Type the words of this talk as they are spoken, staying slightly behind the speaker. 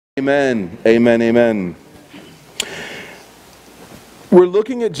Amen, amen, amen. We're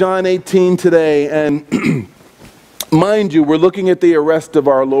looking at John 18 today, and mind you, we're looking at the arrest of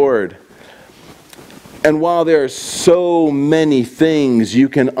our Lord. And while there are so many things you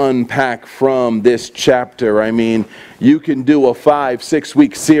can unpack from this chapter, I mean, you can do a 5-6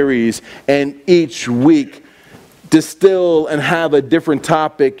 week series, and each week distill and have a different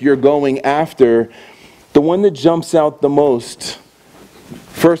topic you're going after. The one that jumps out the most,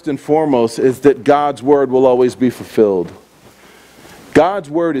 first and foremost, is that God's word will always be fulfilled. God's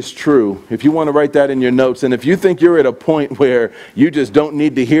word is true. If you want to write that in your notes, and if you think you're at a point where you just don't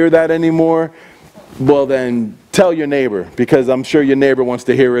need to hear that anymore, well then tell your neighbor, because I'm sure your neighbor wants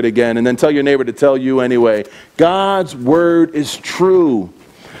to hear it again, and then tell your neighbor to tell you anyway. God's word is true.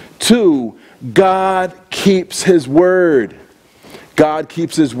 2, God keeps his word. God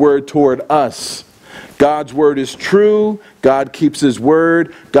keeps his word toward us. God's word is true. God keeps his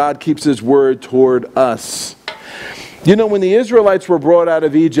word. God keeps his word toward us. You know, when the Israelites were brought out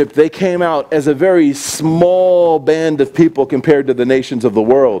of Egypt, they came out as a very small band of people compared to the nations of the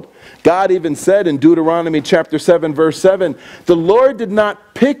world. God even said in Deuteronomy chapter 7, verse 7, the Lord did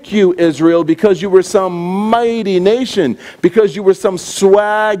not pick you, Israel, because you were some mighty nation, because you were some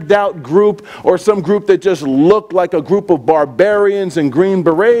swagged out group or some group that just looked like a group of barbarians in green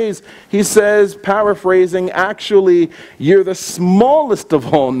berets. He says, paraphrasing, actually, you're the smallest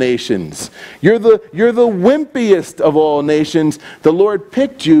of all nations. You're the wimpiest of all nations. The Lord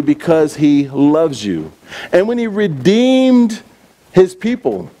picked you because he loves you. And when he redeemed his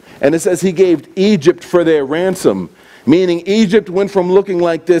people, and it says he gave Egypt for their ransom, meaning Egypt went from looking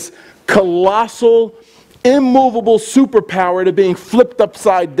like this colossal, immovable superpower to being flipped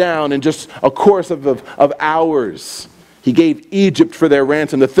upside down in just a course of hours. He gave Egypt for their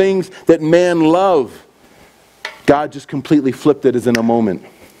ransom. The things that man love, God just completely flipped it as in a moment.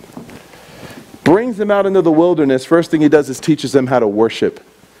 Brings them out into the wilderness. First thing he does is teaches them how to worship.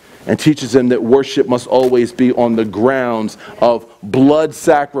 And teaches them that worship must always be on the grounds of blood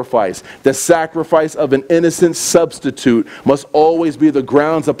sacrifice. The sacrifice of an innocent substitute must always be the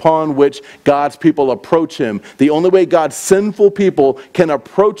grounds upon which God's people approach him. The only way God's sinful people can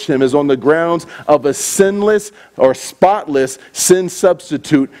approach him is on the grounds of a sinless or spotless sin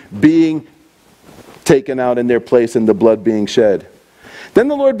substitute being taken out in their place and the blood being shed. Then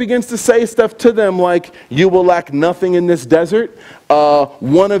the Lord begins to say stuff to them like, you will lack nothing in this desert.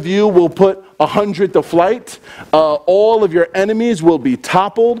 One of you will put 100 to flight. All of your enemies will be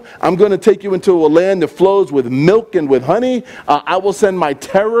toppled. I'm going to take you into a land that flows with milk and with honey. I will send my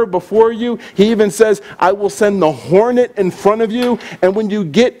terror before you. He even says, I will send the hornet in front of you. And when you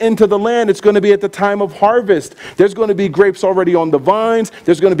get into the land, it's going to be at the time of harvest. There's going to be grapes already on the vines.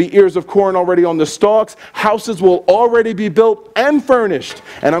 There's going to be ears of corn already on the stalks. Houses will already be built and furnished.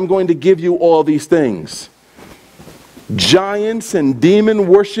 And I'm going to give you all these things. Giants and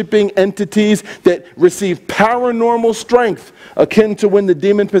demon-worshipping entities that receive paranormal strength, akin to when the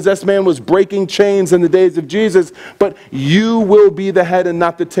demon-possessed man was breaking chains in the days of Jesus. But you will be the head and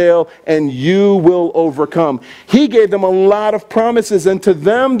not the tail, and you will overcome. He gave them a lot of promises, and to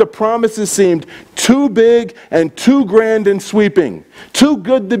them the promises seemed too big and too grand and sweeping, too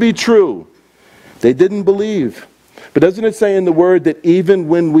good to be true. They didn't believe. But doesn't it say in the Word that even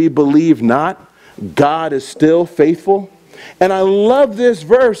when we believe not, God is still faithful? And I love this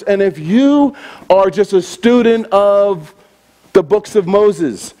verse. And if you are just a student of the books of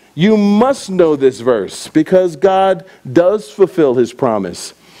Moses, you must know this verse, because God does fulfill his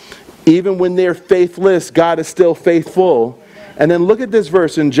promise. Even when they're faithless, God is still faithful. And then look at this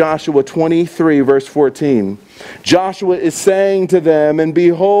verse in Joshua 23, verse 14. Joshua is saying to them, and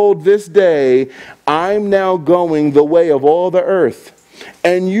behold, this day I'm now going the way of all the earth.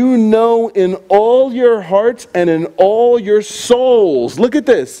 And you know in all your hearts and in all your souls, look at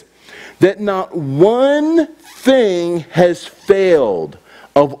this, that not one thing has failed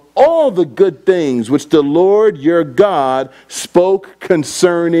of all the good things which the Lord your God spoke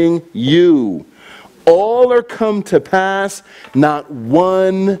concerning you. All are come to pass, not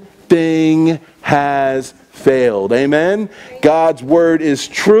one thing has failed. Amen? God's word is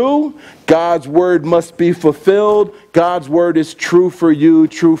true. God's word must be fulfilled. God's word is true for you,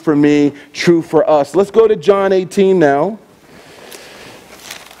 true for me, true for us. Let's go to John 18 now.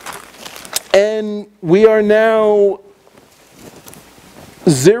 And we are now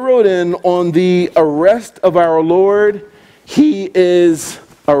zeroed in on the arrest of our Lord. He is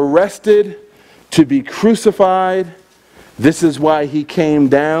arrested to be crucified. This is why he came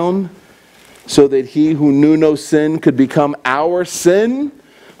down, so that he who knew no sin could become our sin,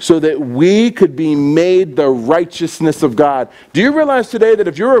 so that we could be made the righteousness of God. Do you realize today that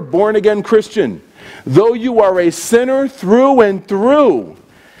if you're a born-again Christian, though you are a sinner through and through,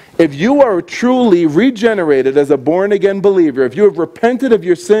 if you are truly regenerated as a born-again believer, if you have repented of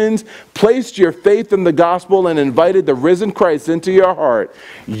your sins, placed your faith in the gospel, and invited the risen Christ into your heart,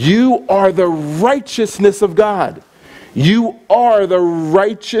 you are the righteousness of God. You are the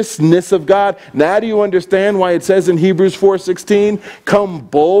righteousness of God. Now do you understand why it says in Hebrews 4:16, come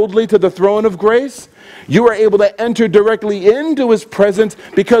boldly to the throne of grace? You are able to enter directly into his presence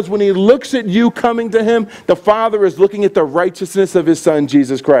because when he looks at you coming to him, the Father is looking at the righteousness of his Son,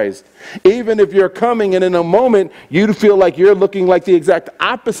 Jesus Christ. Even if you're coming and in a moment you feel like you're looking like the exact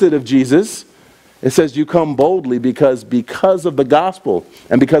opposite of Jesus, it says you come boldly because of the gospel,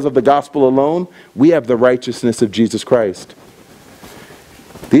 and because of the gospel alone, we have the righteousness of Jesus Christ.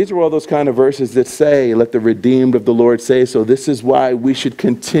 These are all those kind of verses that say, let the redeemed of the Lord say so. This is why we should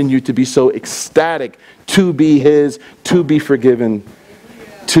continue to be so ecstatic to be his, to be forgiven,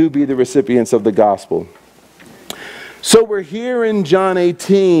 to be the recipients of the gospel. So we're here in John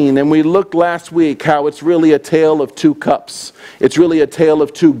 18, and we looked last week how it's really a tale of two cups. It's really a tale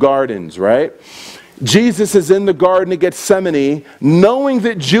of two gardens, right? Jesus is in the Garden of Gethsemane, knowing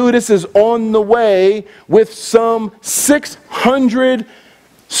that Judas is on the way with some 600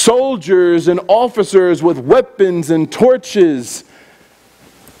 soldiers and officers with weapons and torches.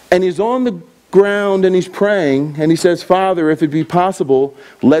 And he's on the ground and he's praying, and he says, Father, if it be possible,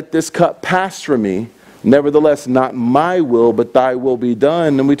 let this cup pass from me. Nevertheless, not my will, but thy will be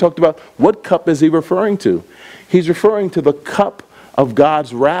done. And we talked about what cup is he referring to? He's referring to the cup of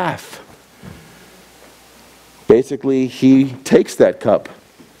God's wrath. Basically, he takes that cup.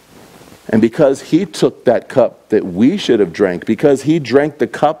 And because he took that cup that we should have drank, because he drank the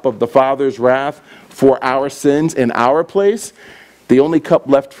cup of the Father's wrath for our sins in our place, the only cup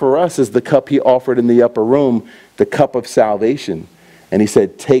left for us is the cup he offered in the upper room, the cup of salvation. And he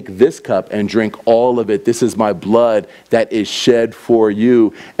said, take this cup and drink all of it. This is my blood that is shed for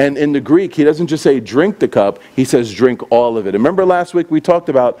you. And in the Greek, he doesn't just say drink the cup. He says drink all of it. Remember last week we talked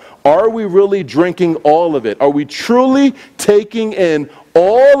about, are we really drinking all of it? Are we truly taking in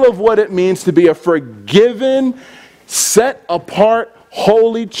all of what it means to be a forgiven, set apart,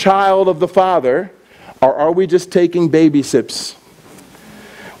 holy child of the Father? Or are we just taking baby sips?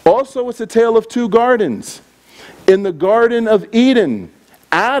 Also, it's a tale of two gardens. In the Garden of Eden,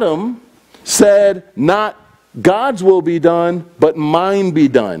 Adam said, not God's will be done, but mine be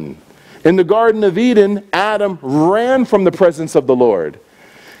done. In the Garden of Eden, Adam ran from the presence of the Lord.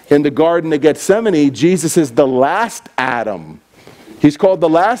 In the Garden of Gethsemane, Jesus is the last Adam. He's called the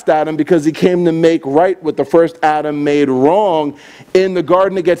last Adam because he came to make right what the first Adam made wrong. In the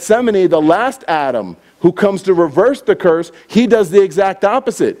Garden of Gethsemane, the last Adam, who comes to reverse the curse, he does the exact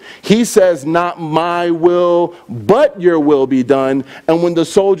opposite. He says, not my will, but your will be done. And when the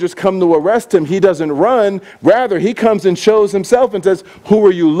soldiers come to arrest him, he doesn't run. Rather, he comes and shows himself and says, who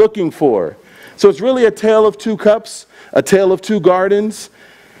are you looking for? So it's really a tale of two cups, a tale of two gardens.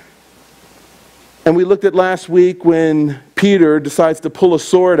 And we looked at last week when Peter decides to pull a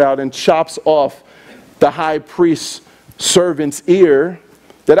sword out and chops off the high priest's servant's ear.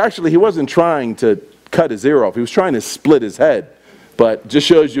 That actually he wasn't trying to cut his ear off. He was trying to split his head. But just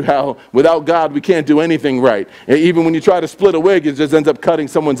shows you how without God we can't do anything right. And even when you try to split a wig, it just ends up cutting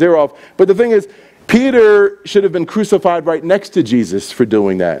someone's ear off. But the thing is, Peter should have been crucified right next to Jesus for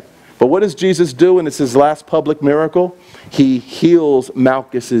doing that. But what does Jesus do? And it's his last public miracle. He heals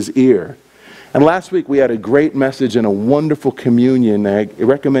Malchus's ear. And last week we had a great message and a wonderful communion. I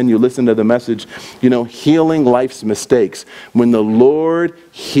recommend you listen to the message, healing life's mistakes. When the Lord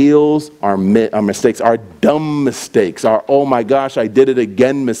heals our mistakes, our dumb mistakes, our oh my gosh, I did it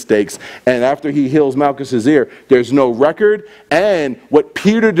again mistakes. And after he heals Malchus's ear, there's no record. And what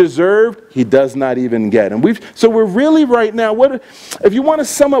Peter deserved, he does not even get. And so we're really right now, if you want to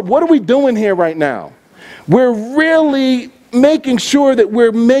sum up, what are we doing here right now? We're really making sure that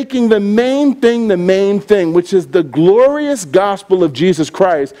we're making the main thing, which is the glorious gospel of Jesus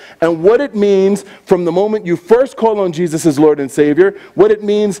Christ and what it means from the moment you first call on Jesus as Lord and Savior, what it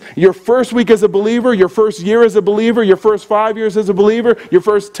means your first week as a believer, your first year as a believer, your first 5 years as a believer, your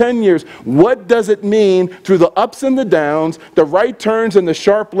first 10 years. What does it mean through the ups and the downs, the right turns and the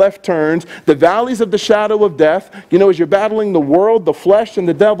sharp left turns, the valleys of the shadow of death, as you're battling the world, the flesh, and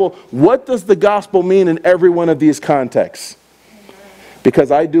the devil, what does the gospel mean in every one of these contexts?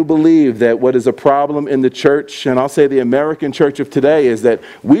 Because I do believe that what is a problem in the church, and I'll say the American church of today, is that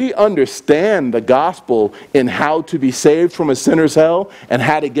we understand the gospel in how to be saved from a sinner's hell and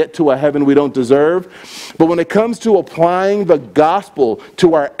how to get to a heaven we don't deserve. But when it comes to applying the gospel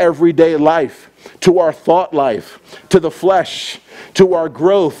to our everyday life, to our thought life, to the flesh, to our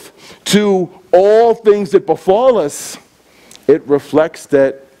growth, to all things that befall us, it reflects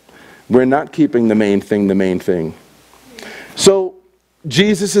that we're not keeping the main thing the main thing. So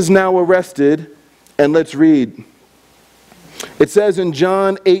Jesus is now arrested, and let's read. It says in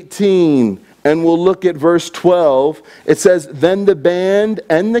John 18, and we'll look at verse 12. It says, "Then the band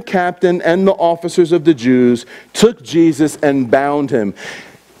and the captain and the officers of the Jews took Jesus and bound him."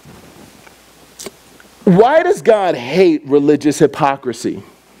 Why does God hate religious hypocrisy?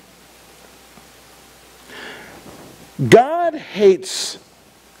 God hates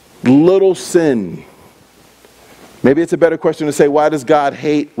little sin. Maybe it's a better question to say, why does God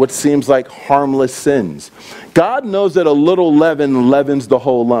hate what seems like harmless sins? God knows that a little leaven leavens the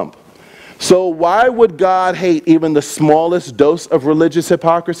whole lump. So why would God hate even the smallest dose of religious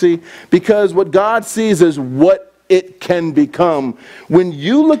hypocrisy? Because what God sees is what it can become. When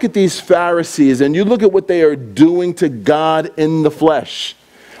you look at these Pharisees and you look at what they are doing to God in the flesh,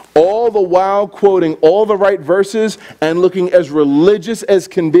 all the while quoting all the right verses and looking as religious as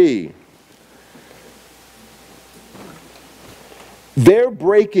can be, they're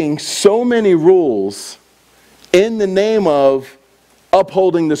breaking so many rules in the name of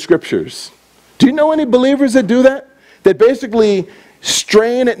upholding the scriptures. Do you know any believers that do that? That basically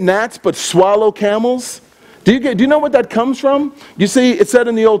strain at gnats but swallow camels? Do you know what that comes from? You see, it said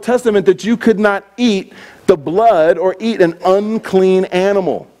in the Old Testament that you could not eat the blood or eat an unclean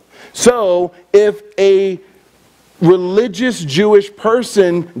animal. So if a religious Jewish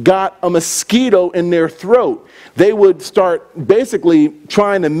person got a mosquito in their throat, they would start basically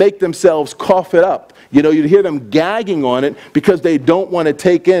trying to make themselves cough it up. You know, you'd hear them gagging on it because they don't want to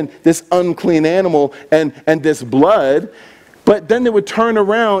take in this unclean animal and this blood. But then they would turn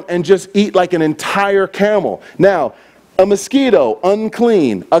around and just eat like an entire camel. Now, a mosquito,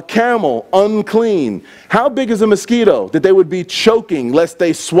 unclean. A camel, unclean. How big is a mosquito that they would be choking lest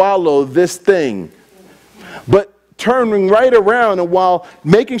they swallow this thing? But turning right around, and while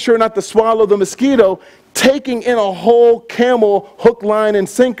making sure not to swallow the mosquito, taking in a whole camel, hook, line, and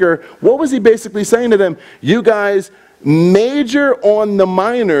sinker. What was he basically saying to them? You guys major on the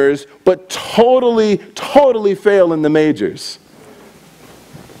minors, but totally fail in the majors.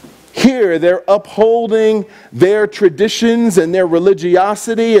 Here, they're upholding their traditions and their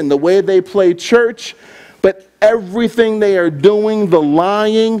religiosity and the way they play church, but everything they are doing, the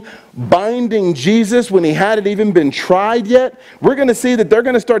lying, binding Jesus when he hadn't even been tried yet, we're going to see that they're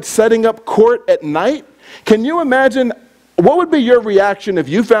going to start setting up court at night. Can you imagine, what would be your reaction if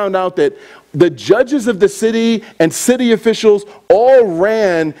you found out that the judges of the city and city officials all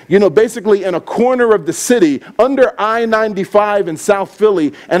ran, basically in a corner of the city under I-95 in South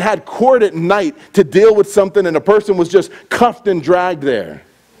Philly and had court at night to deal with something and a person was just cuffed and dragged there?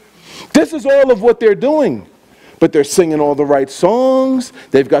 This is all of what they're doing. But they're singing all the right songs.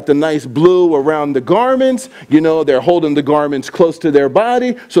 They've got the nice blue around the garments. They're holding the garments close to their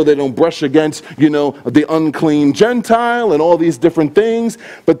body so they don't brush against, the unclean Gentile and all these different things.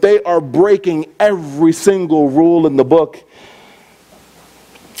 But they are breaking every single rule in the book.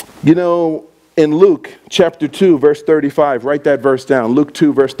 In Luke chapter 2, verse 35, write that verse down. Luke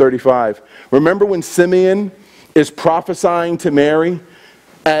 2, verse 35. Remember when Simeon is prophesying to Mary,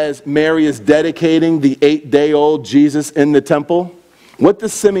 as Mary is dedicating the 8-day-old Jesus in the temple? What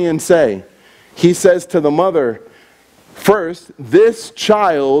does Simeon say? He says to the mother, first, this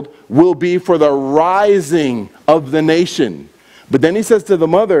child will be for the rising of the nation. But then he says to the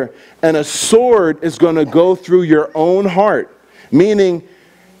mother, and a sword is going to go through your own heart. Meaning,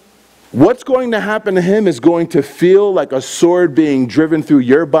 what's going to happen to him is going to feel like a sword being driven through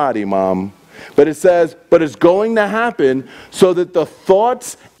your body, Mom. But it says, but it's going to happen so that the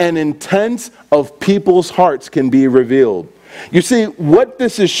thoughts and intents of people's hearts can be revealed. You see, what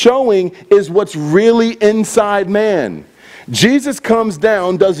this is showing is what's really inside man. Jesus comes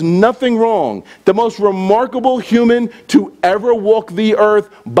down, does nothing wrong. The most remarkable human to ever walk the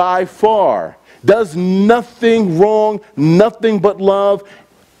earth by far. Does nothing wrong, nothing but love,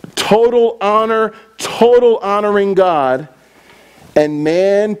 total honor, total honoring God. And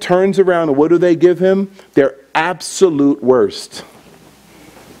man turns around, and what do they give him? Their absolute worst.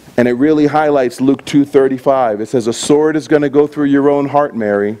 And it really highlights Luke 2:35. It says, a sword is going to go through your own heart,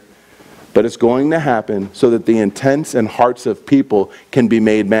 Mary, but it's going to happen so that the intents and hearts of people can be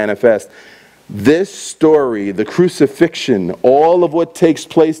made manifest. This story, the crucifixion, all of what takes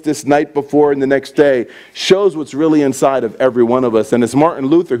place this night before and the next day, shows what's really inside of every one of us. And it's Martin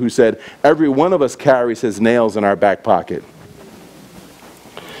Luther who said, every one of us carries his nails in our back pocket.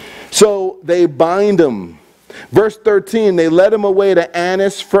 So they bind him. Verse 13, they led him away to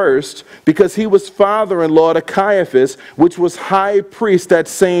Annas first, because he was father-in-law to Caiaphas, which was high priest that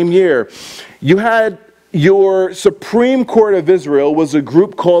same year. You had your Supreme Court of Israel was a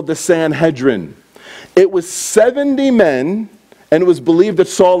group called the Sanhedrin. It was 70 men, and it was believed that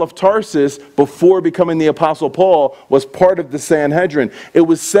Saul of Tarsus, before becoming the Apostle Paul, was part of the Sanhedrin. It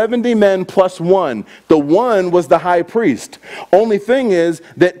was 70 men plus one. The one was the high priest. Only thing is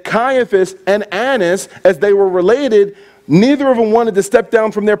that Caiaphas and Annas, as they were related, neither of them wanted to step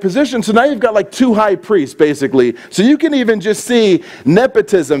down from their position. So now you've got like two high priests, basically. So you can even just see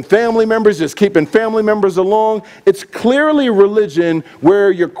nepotism, family members just keeping family members along. It's clearly religion where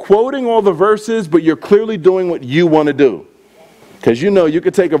you're quoting all the verses, but you're clearly doing what you want to do. Because you know you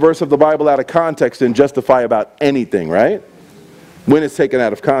could take a verse of the Bible out of context and justify about anything, right? When it's taken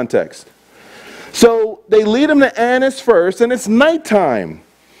out of context. So they lead him to Annas first, and it's nighttime.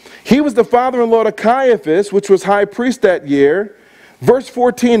 He was the father-in-law to Caiaphas, which was high priest that year. Verse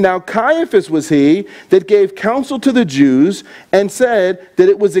 14, now Caiaphas was he that gave counsel to the Jews and said that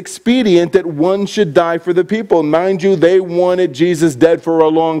it was expedient that one should die for the people. Mind you, they wanted Jesus dead for a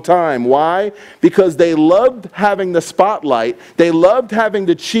long time. Why? Because they loved having the spotlight. They loved having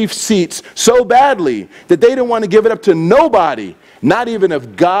the chief seats so badly that they didn't want to give it up to nobody, not even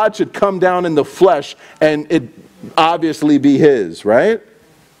if God should come down in the flesh and it obviously be his, right?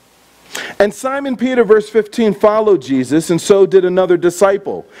 And Simon Peter, verse 15, followed Jesus, and so did another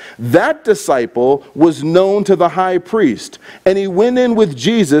disciple. That disciple was known to the high priest, and he went in with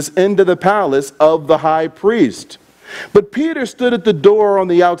Jesus into the palace of the high priest. But Peter stood at the door on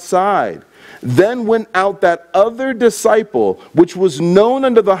the outside. Then went out that other disciple, which was known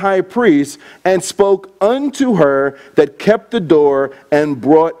unto the high priest, and spoke unto her that kept the door, and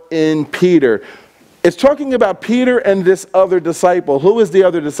brought in Peter. It's talking about Peter and this other disciple. Who is the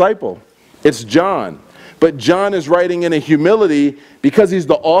other disciple? It's John. But John is writing in a humility because he's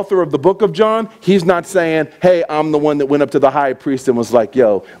the author of the book of John. He's not saying, hey, I'm the one that went up to the high priest and was like,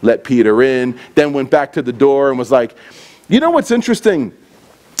 yo, let Peter in. Then went back to the door and was like, you know what's interesting?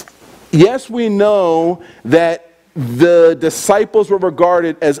 Yes, we know that the disciples were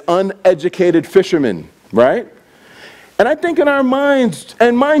regarded as uneducated fishermen, right? And I think in our minds,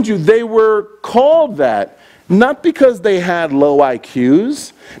 and mind you, they were called that, not because they had low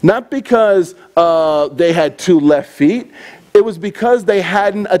IQs, not because they had two left feet. It was because they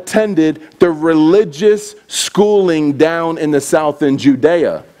hadn't attended the religious schooling down in the south in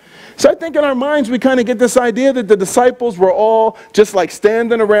Judea. So I think in our minds we kind of get this idea that the disciples were all just like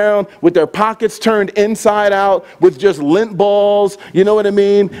standing around with their pockets turned inside out with just lint balls, you know what I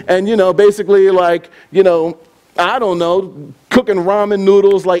mean? And, you know, basically like, you know, I don't know, cooking ramen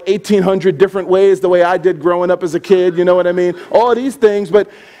noodles like 1,800 different ways the way I did growing up as a kid, you know what I mean? All these things.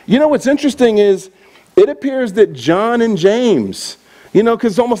 But you know what's interesting is it appears that John and James, you know,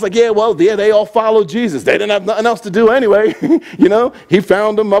 because it's almost like, yeah, well, yeah, they all followed Jesus. They didn't have nothing else to do anyway. You know, he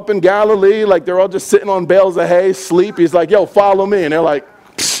found them up in Galilee, like they're all just sitting on bales of hay, sleep. He's like, yo, follow me. And they're like,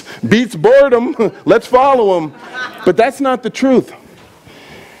 beats boredom. Let's follow him. But that's not the truth.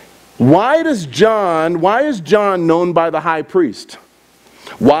 Why is John known by the high priest?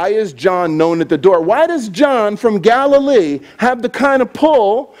 Why is John known at the door? Why does John from Galilee have the kind of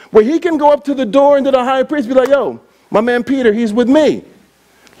pull where he can go up to the door and to the high priest and be like, yo, my man Peter, he's with me.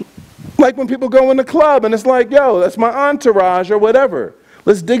 Like when people go in the club and it's like, yo, that's my entourage or whatever.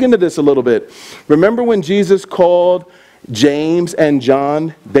 Let's dig into this a little bit. Remember when Jesus called James and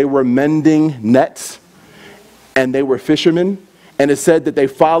John, they were mending nets and they were fishermen? And it said that they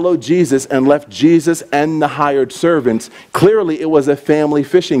followed Jesus and left Jesus and the hired servants. Clearly, it was a family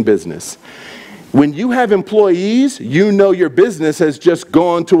fishing business. When you have employees, you know your business has just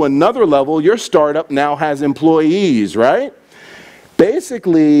gone to another level. Your startup now has employees, right?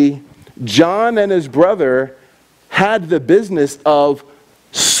 Basically, John and his brother had the business of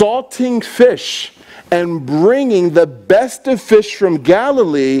salting fish and bringing the best of fish from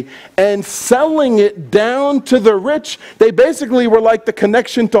Galilee and selling it down to the rich. They basically were like the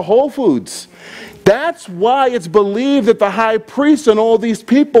connection to Whole Foods. That's why it's believed that the high priest and all these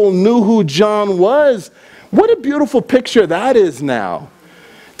people knew who John was. What a beautiful picture that is now.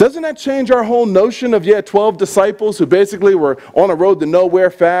 Doesn't that change our whole notion of, 12 disciples who basically were on a road to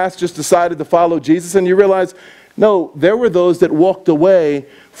nowhere fast, just decided to follow Jesus, and you realize, no, there were those that walked away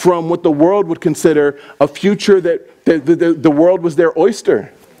from what the world would consider a future that the world was their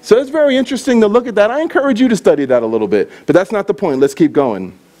oyster. So it's very interesting to look at that. I encourage you to study that a little bit. But that's not the point. Let's keep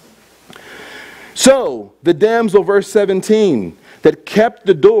going. So, the damsel, verse 17, that kept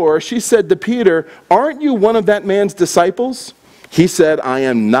the door, she said to Peter, aren't you one of that man's disciples? He said, I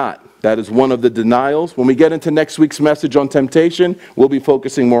am not. That is one of the denials. When we get into next week's message on temptation, we'll be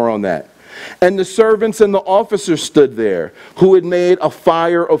focusing more on that. And the servants and the officers stood there, who had made a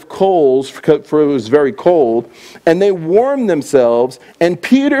fire of coals, for it was very cold, and they warmed themselves, and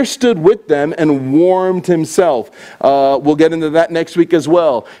Peter stood with them and warmed himself. We'll get into that next week as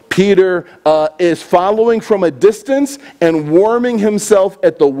well. Peter is following from a distance and warming himself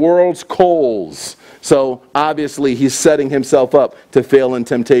at the world's coals. So obviously he's setting himself up to fail in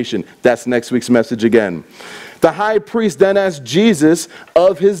temptation. That's next week's message again. The high priest then asked Jesus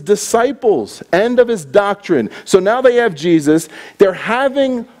of his disciples and of his doctrine. So now they have Jesus. They're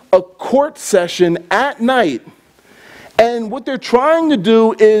having a court session at night. And what they're trying to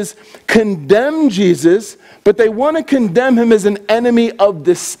do is condemn Jesus, but they want to condemn him as an enemy of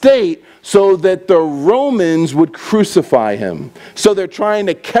the state so that the Romans would crucify him. So they're trying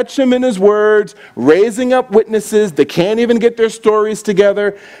to catch him in his words, raising up witnesses. They can't even get their stories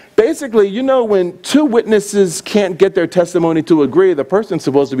together. Basically, you know, when two witnesses can't get their testimony to agree, the person's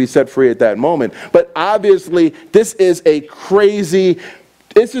supposed to be set free at that moment. But obviously, this is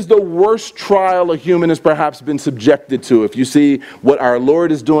the worst trial a human has perhaps been subjected to, if you see what our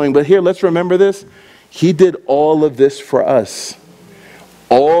Lord is doing. But here, let's remember this. He did all of this for us.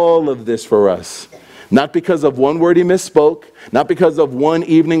 All of this for us. Not because of one word he misspoke, not because of one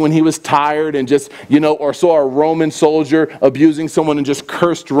evening when he was tired and just, or saw a Roman soldier abusing someone and just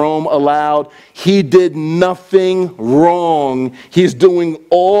cursed Rome aloud. He did nothing wrong. He's doing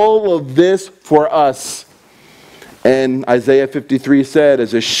all of this for us. And Isaiah 53 said,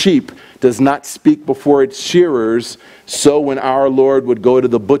 as a sheep does not speak before its shearers, so when our Lord would go to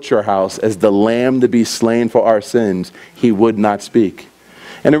the butcher house as the lamb to be slain for our sins, he would not speak.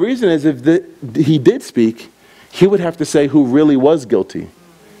 And the reason is, if he did speak, he would have to say who really was guilty.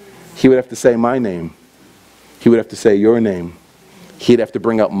 He would have to say my name. He would have to say your name. He'd have to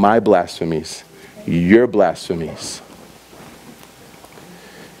bring up my blasphemies, your blasphemies.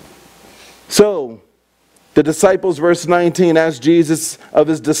 So, the disciples, verse 19, asked Jesus of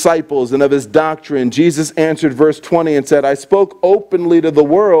his disciples and of his doctrine. Jesus answered, verse 20, and said, I spoke openly to the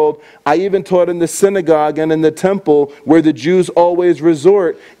world. I even taught in the synagogue and in the temple where the Jews always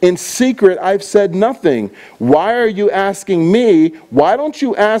resort. In secret, I've said nothing. Why are you asking me? Why don't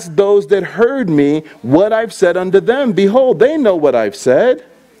you ask those that heard me what I've said unto them? Behold, they know what I've said.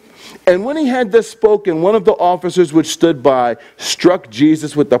 And when he had thus spoken, one of the officers which stood by struck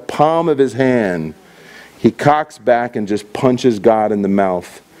Jesus with the palm of his hand. He cocks back and just punches God in the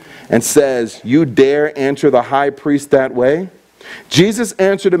mouth and says, you dare answer the high priest that way? Jesus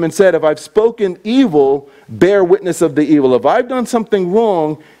answered him and said, if I've spoken evil, bear witness of the evil. If I've done something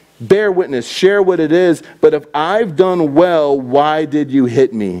wrong, bear witness, share what it is. But if I've done well, why did you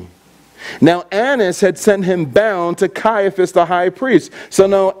hit me? Now Annas had sent him bound to Caiaphas the high priest. So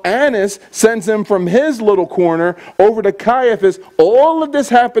now Annas sends him from his little corner over to Caiaphas. All of this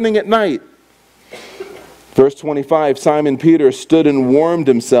happening at night. Verse 25, Simon Peter stood and warmed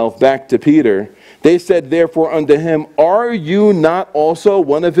himself back to Peter. They said therefore unto him, are you not also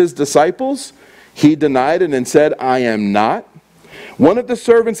one of his disciples? He denied it and said, I am not. One of the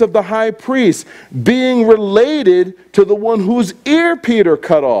servants of the high priest, being related to the one whose ear Peter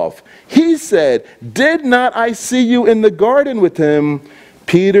cut off, he said, did not I see you in the garden with him?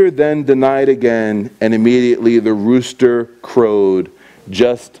 Peter then denied again, and immediately the rooster crowed,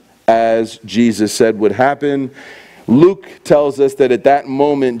 just as Jesus said would happen. Luke tells us that at that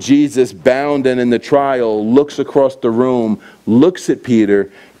moment, Jesus, bound and in the trial, looks across the room, looks at Peter.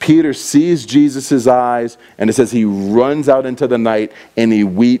 Peter sees Jesus' eyes, and it says he runs out into the night and he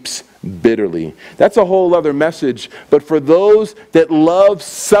weeps bitterly. That's a whole other message. But for those that love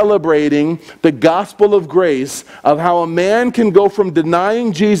celebrating the gospel of grace, of how a man can go from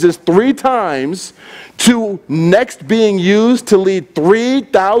denying Jesus 3 times to next being used to lead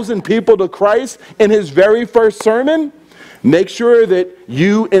 3,000 people to Christ in his very first sermon, make sure that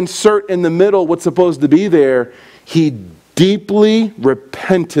you insert in the middle what's supposed to be there. He deeply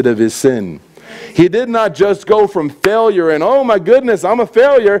repented of his sin. He did not just go from failure and, oh my goodness, I'm a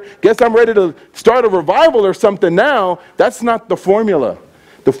failure, guess I'm ready to start a revival or something now. That's not the formula.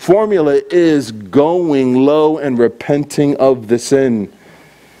 The formula is going low and repenting of the sin.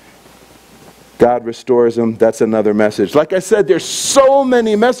 God restores him. That's another message. Like I said, there's so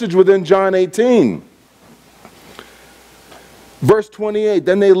many messages within John 18. Verse 28,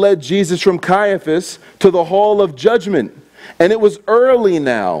 then they led Jesus from Caiaphas to the hall of judgment. And it was early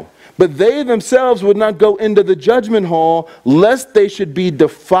now. But they themselves would not go into the judgment hall, lest they should be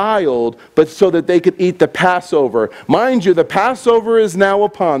defiled, but so that they could eat the Passover. Mind you, the Passover is now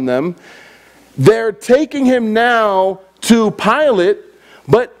upon them. They're taking him now to Pilate,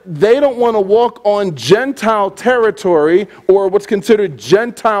 but they don't want to walk on Gentile territory or what's considered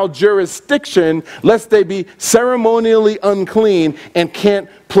Gentile jurisdiction, lest they be ceremonially unclean and can't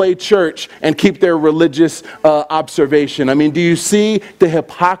play church and keep their religious observation. I mean, do you see the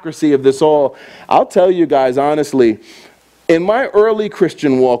hypocrisy of this all? I'll tell you guys honestly, in my early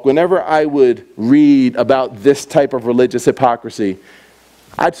Christian walk, whenever I would read about this type of religious hypocrisy,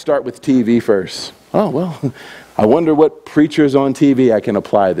 I'd start with TV first. Oh, well, I wonder what preachers on TV I can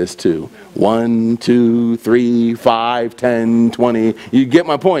apply this to. 1, 2, 3, 5, 10, 20. You get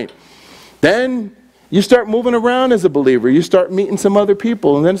my point. Then you start moving around as a believer. You start meeting some other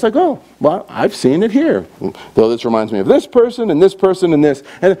people. And then it's like, oh, well, I've seen it here. Though this reminds me of this person and this person and this.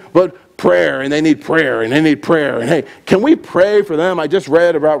 But prayer, and they need prayer, and they need prayer. And hey, can we pray for them? I just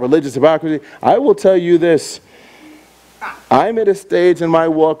read about religious hypocrisy. I will tell you this. I'm at a stage in my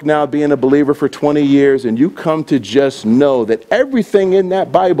walk now being a believer for 20 years, and you come to just know that everything in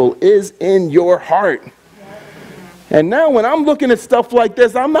that Bible is in your heart. And now when I'm looking at stuff like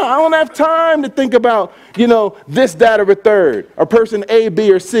this, I don't have time to think about, this, that, or a third, or person A,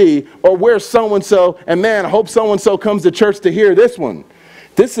 B, or C, or where's so-and-so, and man, I hope so-and-so comes to church to hear this one.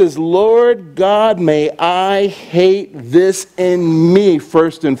 This is, Lord God, may I hate this in me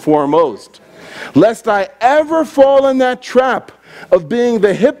first and foremost. Lest I ever fall in that trap of being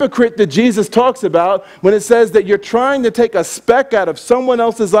the hypocrite that Jesus talks about when it says that you're trying to take a speck out of someone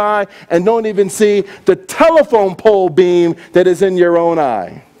else's eye and don't even see the telephone pole beam that is in your own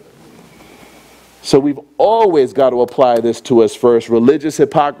eye. So we've always got to apply this to us first. Religious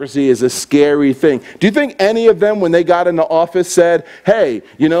hypocrisy is a scary thing. Do you think any of them, when they got in the office, said, hey,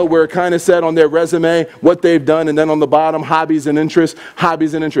 where it kind of said on their resume what they've done, and then on the bottom, hobbies and interests,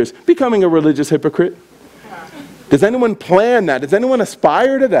 becoming a religious hypocrite? Does anyone plan that? Does anyone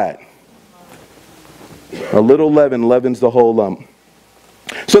aspire to that? A little leaven leavens the whole lump.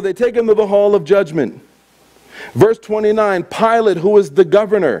 So they take him to the hall of judgment. Verse 29, Pilate, who is the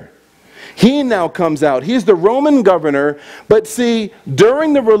governor, he now comes out. He's the Roman governor. But see,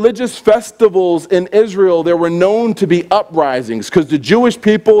 during the religious festivals in Israel, there were known to be uprisings because the Jewish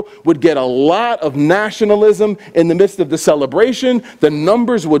people would get a lot of nationalism in the midst of the celebration. The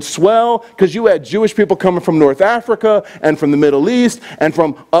numbers would swell because you had Jewish people coming from North Africa and from the Middle East and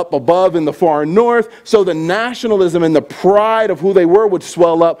from up above in the far north. So the nationalism and the pride of who they were would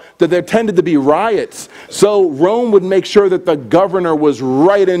swell up, that there tended to be riots. So Rome would make sure that the governor was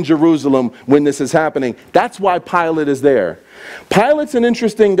right in Jerusalem when this is happening. That's why Pilate is there. Pilate's an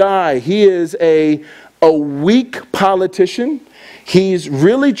interesting guy. He is a weak politician. He's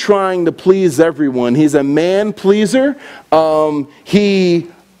really trying to please everyone. He's a man pleaser. He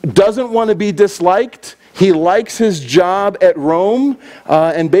doesn't want to be disliked. He likes his job at Rome.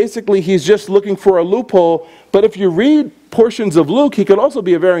 And basically he's just looking for a loophole. But if you read portions of Luke, he could also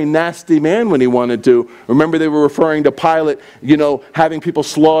be a very nasty man when he wanted to. Remember, they were referring to Pilate, having people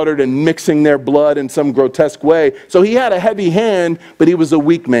slaughtered and mixing their blood in some grotesque way. So he had a heavy hand, but he was a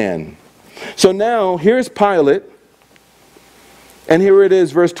weak man. So now, here's Pilate, and here it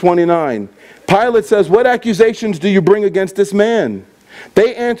is, verse 29. Pilate says, what accusations do you bring against this man?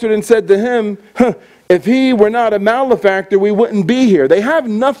 They answered and said to him, if he were not a malefactor, we wouldn't be here. They have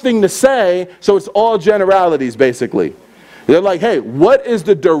nothing to say, so it's all generalities, basically. They're like, hey, what is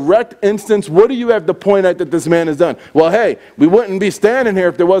the direct instance? What do you have to point at that this man has done? Well, hey, we wouldn't be standing here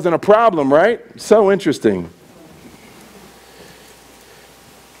if there wasn't a problem, right? So interesting.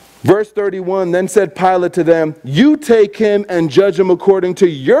 Verse 31, then said Pilate to them, you take him and judge him according to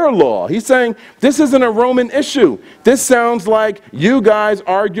your law. He's saying, this isn't a Roman issue. This sounds like you guys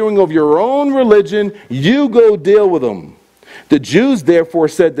arguing over your own religion. You go deal with them. The Jews therefore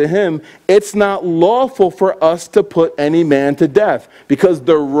said to him, it's not lawful for us to put any man to death, because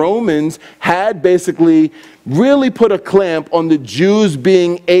the Romans had basically really put a clamp on the Jews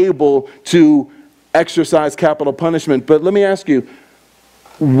being able to exercise capital punishment. But let me ask you,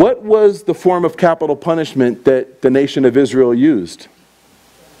 what was the form of capital punishment that the nation of Israel used?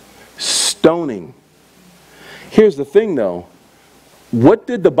 Stoning. Here's the thing though. What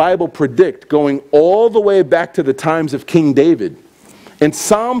did the Bible predict going all the way back to the times of King David? In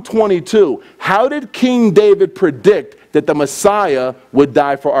Psalm 22, how did King David predict that the Messiah would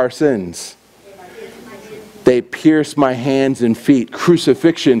die for our sins? They pierced my hands and feet.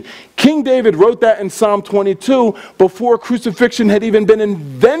 Crucifixion. King David wrote that in Psalm 22 before crucifixion had even been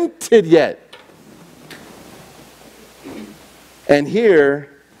invented yet. And here,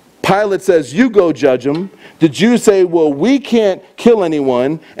 Pilate says, you go judge him. The Jews say, well, we can't kill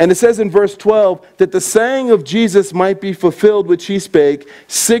anyone. And it says in verse 12 that the saying of Jesus might be fulfilled which he spake,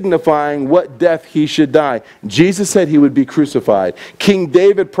 signifying what death he should die. Jesus said he would be crucified. King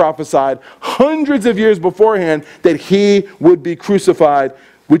David prophesied hundreds of years beforehand that he would be crucified.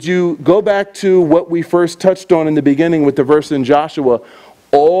 Would you go back to what we first touched on in the beginning with the verse in Joshua?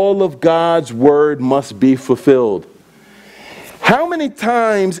 All of God's word must be fulfilled. How many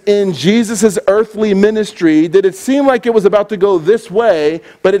times in Jesus' earthly ministry did it seem like it was about to go this way,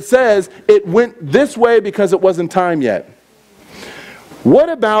 but it says it went this way because it wasn't time yet? What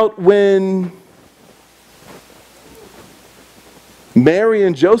about when Mary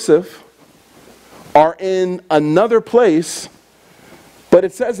and Joseph are in another place, but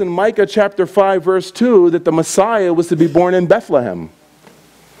it says in Micah chapter 5 verse 2 that the Messiah was to be born in Bethlehem?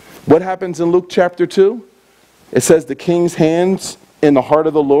 What happens in Luke chapter 2? It says the king's hands in the heart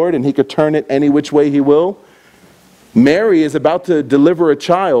of the Lord, and he could turn it any which way he will. Mary is about to deliver a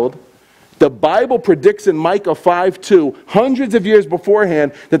child. The Bible predicts in Micah 5:2, hundreds of years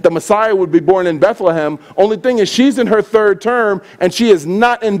beforehand, that the Messiah would be born in Bethlehem. Only thing is, she's in her third term, and she is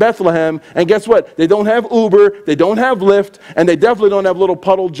not in Bethlehem. And guess what? They don't have Uber, they don't have Lyft, and they definitely don't have little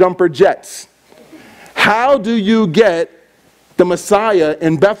puddle jumper jets. How do you get the Messiah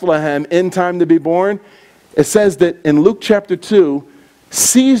in Bethlehem in time to be born? It says that in Luke chapter 2,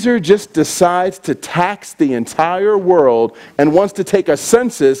 Caesar just decides to tax the entire world and wants to take a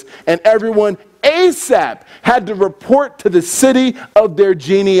census, and everyone ASAP had to report to the city of their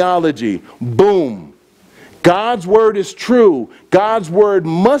genealogy. Boom. God's word is true. God's word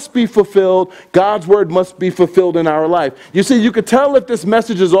must be fulfilled. God's word must be fulfilled in our life. You see, you could tell if this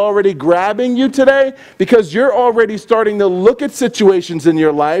message is already grabbing you today because you're already starting to look at situations in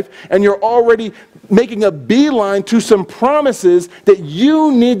your life and you're already making a beeline to some promises that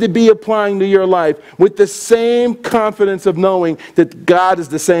you need to be applying to your life with the same confidence of knowing that God is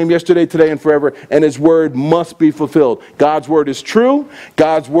the same yesterday, today, and forever, and his word must be fulfilled. God's word is true.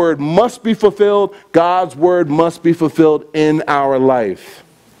 God's word must be fulfilled. God's word must be fulfilled in our life.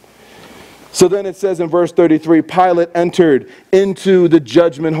 So then it says in verse 33, Pilate entered into the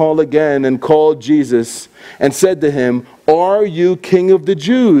judgment hall again and called Jesus and said to him, "Are you king of the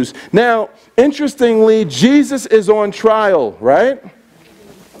Jews?" Now, interestingly, Jesus is on trial, right?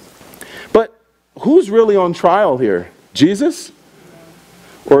 But who's really on trial here? Jesus?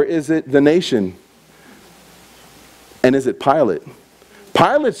 Or is it the nation? And is it Pilate?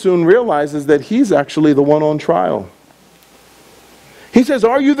 Pilate soon realizes that he's actually the one on trial. He says,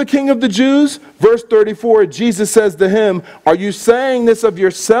 "Are you the king of the Jews?" Verse 34, Jesus says to him, "Are you saying this of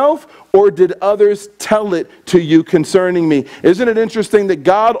yourself, or did others tell it to you concerning me?" Isn't it interesting that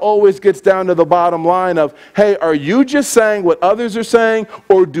God always gets down to the bottom line of, hey, are you just saying what others are saying,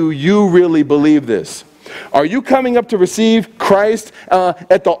 or do you really believe this? Are you coming up to receive Christ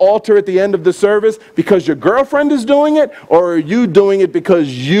at the altar at the end of the service because your girlfriend is doing it? Or are you doing it because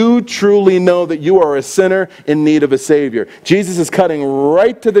you truly know that you are a sinner in need of a Savior? Jesus is cutting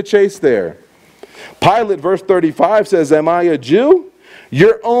right to the chase there. Pilate, verse 35 says, "Am I a Jew?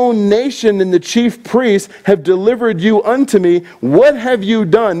 Your own nation and the chief priests have delivered you unto me. What have you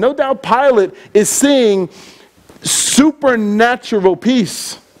done?" No doubt Pilate is seeing supernatural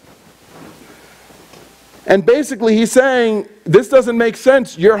peace. And basically he's saying, this doesn't make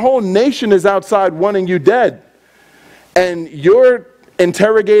sense. Your whole nation is outside wanting you dead. And you're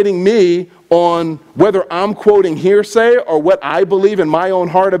interrogating me on whether I'm quoting hearsay or what I believe in my own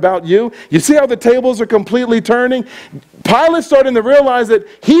heart about you. You see how the tables are completely turning? Pilate's starting to realize that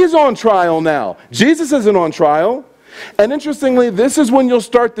he's on trial now. Jesus isn't on trial. And interestingly, this is when you'll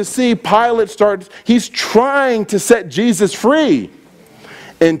start to see Pilate he's trying to set Jesus free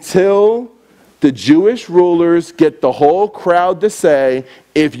until the Jewish rulers get the whole crowd to say,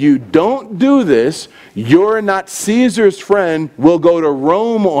 if you don't do this, you're not Caesar's friend, we'll go to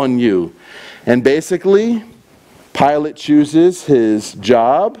Rome on you. And basically, Pilate chooses his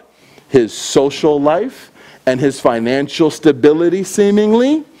job, his social life, and his financial stability,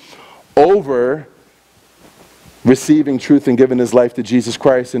 seemingly, over receiving truth and giving his life to Jesus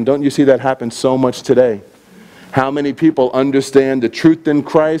Christ. And don't you see that happen so much today? How many people understand the truth in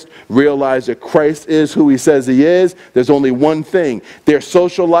Christ, realize that Christ is who he says he is? There's only one thing. Their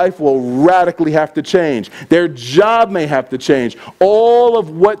social life will radically have to change. Their job may have to change. All of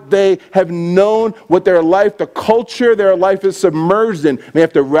what they have known, what their life, the culture their life is submerged in, may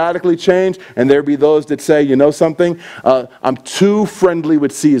have to radically change. And there be those that say, you know something? I'm too friendly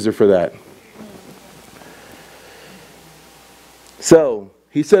with Caesar for that. So,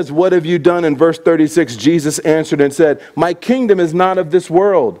 He says, what have you done? In verse 36, Jesus answered and said, my kingdom is not of this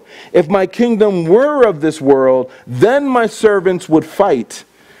world. If my kingdom were of this world, then my servants would fight.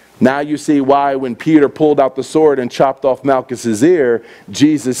 Now you see why when Peter pulled out the sword and chopped off Malchus's ear,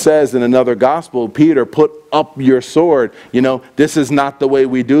 Jesus says in another gospel, Peter, put up your sword. You know, this is not the way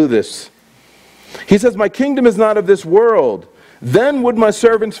we do this. He says, my kingdom is not of this world. Then would my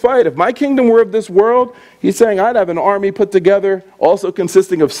servants fight. If my kingdom were of this world, he's saying I'd have an army put together, also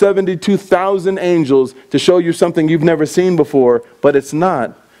consisting of 72,000 angels, to show you something you've never seen before, but it's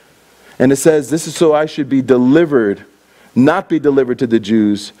not. And it says, this is so I should be delivered, not be delivered to the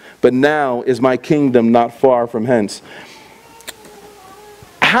Jews, but now is my kingdom not far from hence.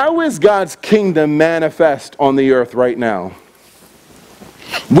 How is God's kingdom manifest on the earth right now?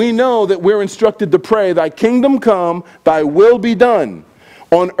 We know that we're instructed to pray, thy kingdom come, thy will be done,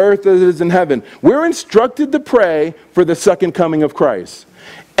 on earth as it is in heaven. We're instructed to pray for the second coming of Christ.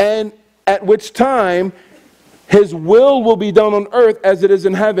 And at which time, his will be done on earth as it is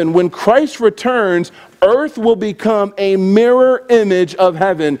in heaven. When Christ returns, earth will become a mirror image of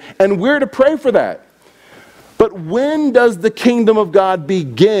heaven. And we're to pray for that. But when does the kingdom of God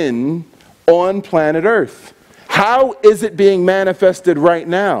begin on planet earth? How is it being manifested right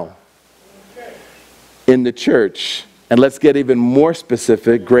now? In the church. And let's get even more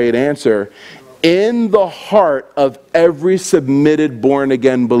specific, great answer. In the heart of every submitted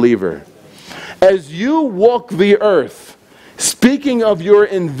born-again believer. As you walk the earth, speaking of your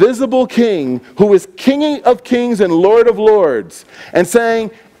invisible King, who is King of kings and Lord of lords, and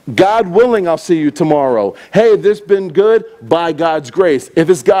saying, God willing, I'll see you tomorrow. Hey, this been good by God's grace. If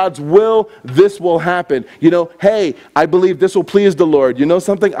it's God's will, this will happen. You know, hey, I believe this will please the Lord. You know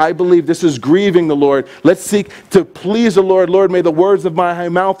something? I believe this is grieving the Lord. Let's seek to please the Lord. Lord, may the words of my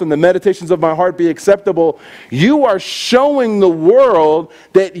mouth and the meditations of my heart be acceptable. You are showing the world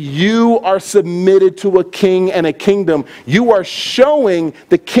that you are submitted to a king and a kingdom. You are showing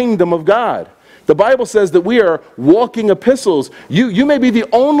the kingdom of God. The Bible says that we are walking epistles. You may be the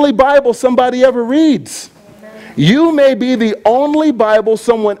only Bible somebody ever reads. You may be the only Bible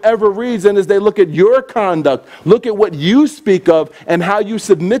someone ever reads, and as they look at your conduct, look at what you speak of and how you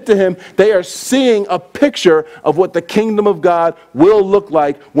submit to him, they are seeing a picture of what the kingdom of God will look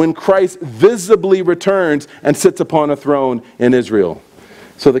like when Christ visibly returns and sits upon a throne in Israel.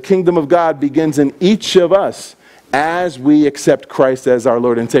 So the kingdom of God begins in each of us as we accept Christ as our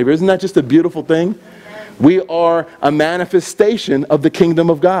Lord and Savior. Isn't that just a beautiful thing? We are a manifestation of the kingdom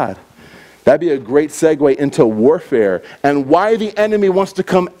of God. That'd be a great segue into warfare and why the enemy wants to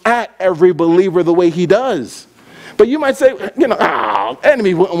come at every believer the way he does. But you might say, you know,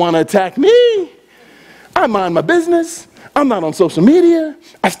 enemy wouldn't want to attack me. I mind my business. I'm not on social media.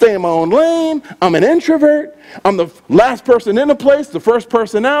 I stay in my own lane. I'm an introvert. I'm the last person in a place, the first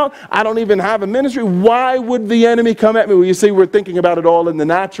person out. I don't even have a ministry. Why would the enemy come at me? Well, you see, we're thinking about it all in the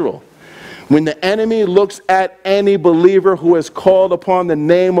natural. When the enemy looks at any believer who has called upon the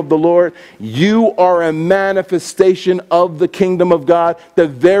name of the Lord, you are a manifestation of the kingdom of God, the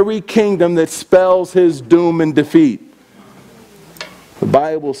very kingdom that spells his doom and defeat. The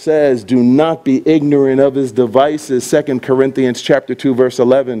Bible says, do not be ignorant of his devices. 2 Corinthians chapter 2, verse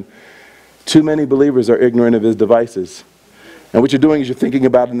 11. Too many believers are ignorant of his devices. And what you're doing is you're thinking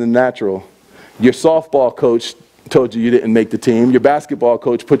about it in the natural. Your softball coach told you didn't make the team. Your basketball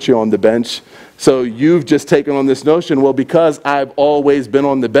coach put you on the bench. So you've just taken on this notion, well, because I've always been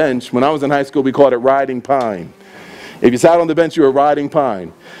on the bench. When I was in high school, we called it riding pine. If you sat on the bench, you were riding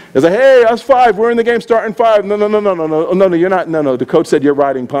pine. It's like, hey, us five, we're in the game starting five. No, you're not. No, the coach said you're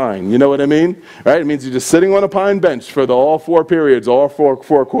riding pine. You know what I mean? Right? It means you're just sitting on a pine bench for all 4 periods, all four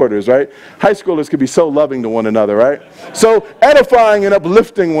quarters, right? High schoolers could be so loving to one another, right? So edifying and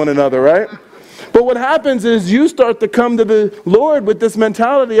uplifting one another, right? But what happens is you start to come to the Lord with this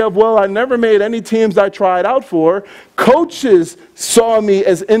mentality of, well, I never made any teams I tried out for. Coaches saw me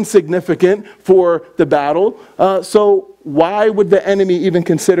as insignificant for the battle. So why would the enemy even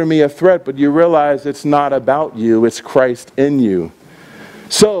consider me a threat? But you realize it's not about you. It's Christ in you.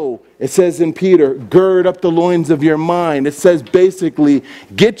 So it says in Peter, gird up the loins of your mind. It says basically,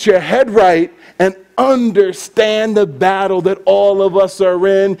 get your head right and understand the battle that all of us are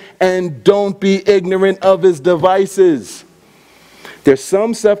in, and don't be ignorant of his devices. There's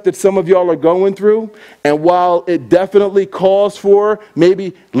some stuff that some of y'all are going through, and while it definitely calls for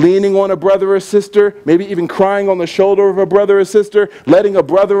maybe leaning on a brother or sister, maybe even crying on the shoulder of a brother or sister, letting a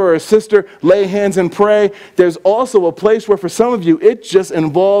brother or a sister lay hands and pray, there's also a place where for some of you it just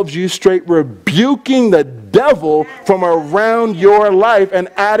involves you straight rebuking the devil from around your life and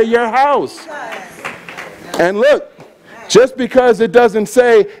out of your house. And look, Just because it doesn't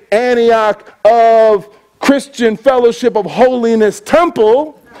say Antioch of Christian Fellowship of Holiness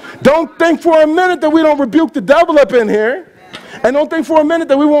Temple, don't think for a minute that we don't rebuke the devil up in here. And don't think for a minute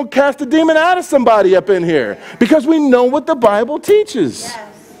that we won't cast a demon out of somebody up in here. Because we know what the Bible teaches.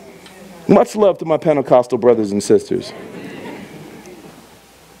 Yes. Much love to my Pentecostal brothers and sisters.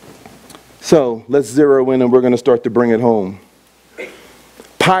 So let's zero in and we're going to start to bring it home.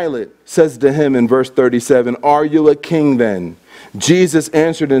 Pilate says to him in verse 37, "Are you a king then?" Jesus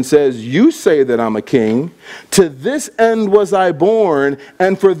answered and says, "You say that I'm a king. To this end was I born,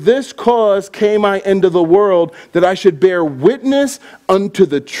 and for this cause came I into the world, that I should bear witness unto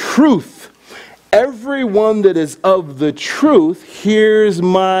the truth. Everyone that is of the truth hears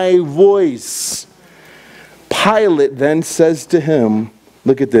my voice." Pilate then says to him,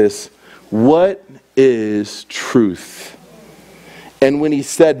 look at this, "What is truth?" And when he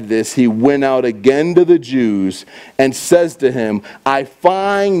said this, he went out again to the Jews and says to him, "I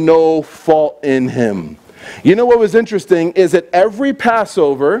find no fault in him." You know what was interesting is that every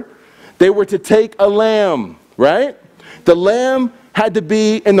Passover, they were to take a lamb, right? The lamb had to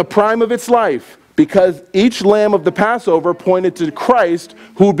be in the prime of its life, because each lamb of the Passover pointed to Christ,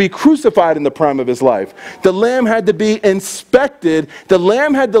 who would be crucified in the prime of his life. The lamb had to be inspected. The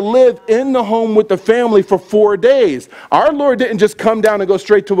lamb had to live in the home with the family for 4 days. Our Lord didn't just come down and go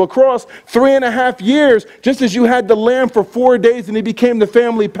straight to a cross. 3.5 years, just as you had the lamb for 4 days and he became the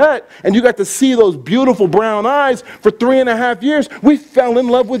family pet, and you got to see those beautiful brown eyes for 3.5 years, we fell in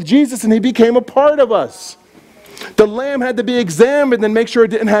love with Jesus and he became a part of us. The lamb had to be examined and make sure it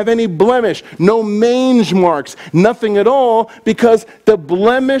didn't have any blemish, no mange marks, nothing at all, because the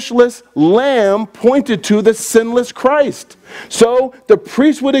blemishless lamb pointed to the sinless Christ. So the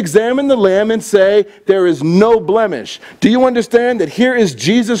priest would examine the lamb and say, there is no blemish. Do you understand that here is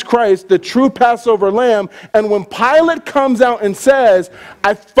Jesus Christ, the true Passover lamb? And when Pilate comes out and says,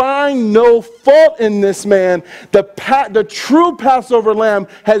 I find no fault in this man, the true Passover lamb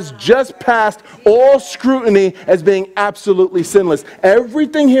has just passed all scrutiny as being absolutely sinless.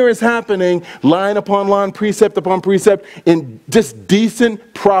 Everything here is happening line upon line, precept upon precept, in just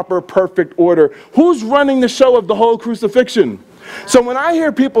decent, proper, perfect order. Who's running the show of the whole crucifixion? So when I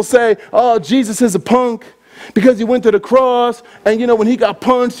hear people say, oh, Jesus is a punk because he went to the cross, and you know, when he got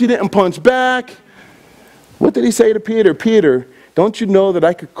punched, he didn't punch back. What did he say to Peter? Peter, don't you know that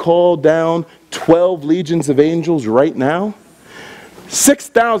I could call down 12 legions of angels right now?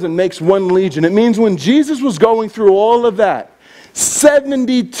 6,000 makes one legion. It means when Jesus was going through all of that,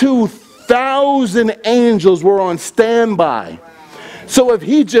 72,000 angels were on standby. So if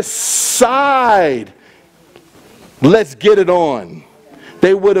he just sighed, let's get it on,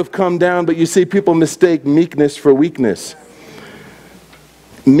 they would have come down. But you see, people mistake meekness for weakness.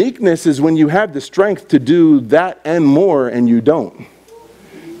 Meekness is when you have the strength to do that and more and you don't.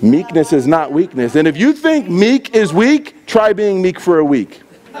 Meekness is not weakness. And if you think meek is weak, try being meek for a week.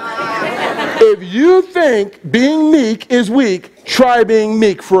 If you think being meek is weak, try being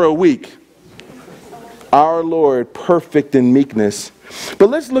meek for a week. Our Lord, perfect in meekness.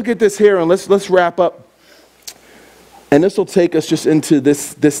 But let's look at this here and let's wrap up. And this will take us just into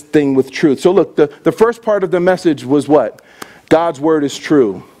this thing with truth. So look, the first part of the message was what? God's word is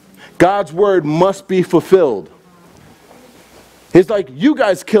true. God's word must be fulfilled. He's like, you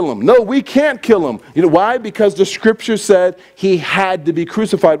guys kill him. No, we can't kill him. You know why? Because the scripture said he had to be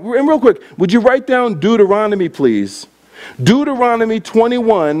crucified. And real quick, would you write down Deuteronomy, please? Deuteronomy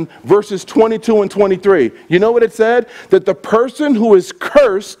 21, verses 22 and 23. You know what it said? That the person who is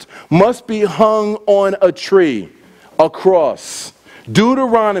cursed must be hung on a tree, a cross.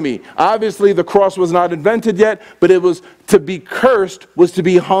 Deuteronomy. Obviously, the cross was not invented yet, but it was to be cursed was to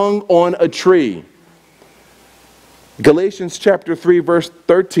be hung on a tree. Galatians chapter 3, verse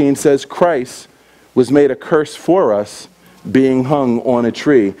 13 says Christ was made a curse for us, being hung on a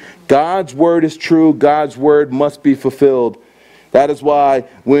tree. God's word is true. God's word must be fulfilled. That is why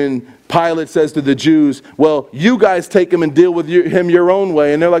when Pilate says to the Jews, well, you guys take him and deal with him your own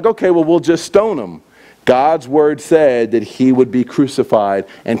way. And they're like, okay, well, we'll just stone him. God's word said that he would be crucified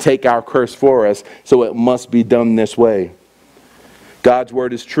and take our curse for us, so it must be done this way. God's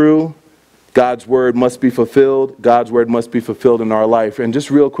word is true. God's word must be fulfilled. God's word must be fulfilled in our life. And just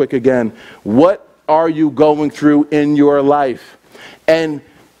real quick again, what are you going through in your life? And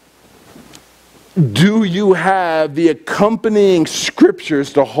do you have the accompanying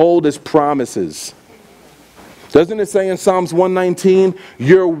scriptures to hold as promises? Doesn't it say in Psalms 119,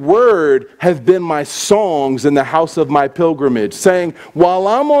 your word has been my songs in the house of my pilgrimage, saying, while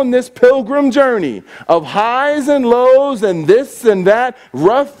I'm on this pilgrim journey of highs and lows and this and that,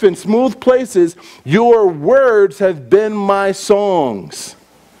 rough and smooth places, your words have been my songs.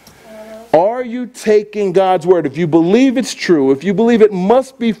 Are you taking God's word? If you believe it's true, if you believe it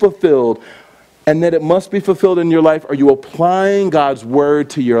must be fulfilled, and that it must be fulfilled in your life, are you applying God's word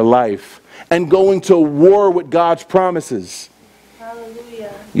to your life and going to war with God's promises?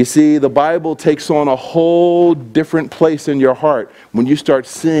 Hallelujah. You see, the Bible takes on a whole different place in your heart when you start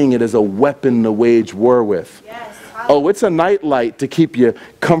seeing it as a weapon to wage war with. Yes. Oh, it's a night light to keep you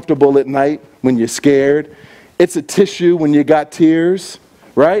comfortable at night when you're scared. It's a tissue when you got tears,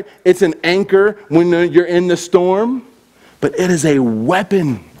 right? It's an anchor when you're in the storm. But it is a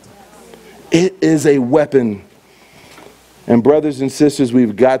weapon. It is a weapon. And brothers and sisters,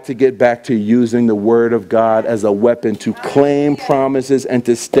 we've got to get back to using the Word of God as a weapon to claim promises and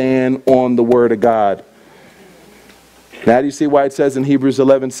to stand on the Word of God. Now do you see why it says in Hebrews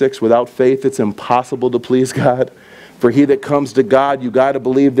 11:6, without faith it's impossible to please God? For he that comes to God, you got to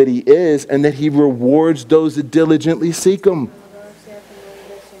believe that he is, and that he rewards those that diligently seek him.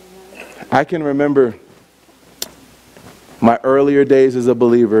 I can remember my earlier days as a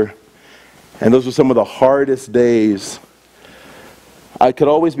believer, and those were some of the hardest days. I could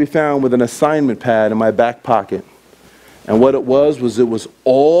always be found with an assignment pad in my back pocket. And what it was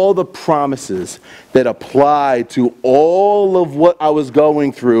all the promises that applied to all of what I was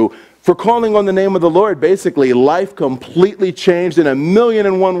going through for calling on the name of the Lord. Basically, life completely changed in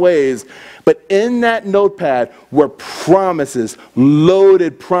 1,000,001 ways. But in that notepad were promises,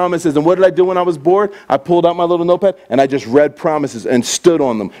 loaded promises. And what did I do when I was bored? I pulled out my little notepad and I just read promises and stood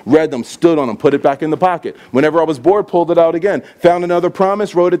on them, read them, stood on them, put it back in the pocket. Whenever I was bored, pulled it out again, found another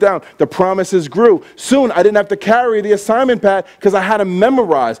promise, wrote it down. The promises grew. Soon I didn't have to carry the assignment pad because I had them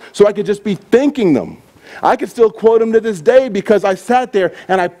memorized, so I could just be thinking them. I can still quote them to this day because I sat there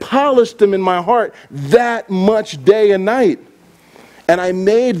and I polished them in my heart that much day and night. And I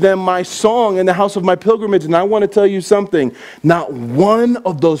made them my song in the house of my pilgrimage. And I want to tell you something. Not one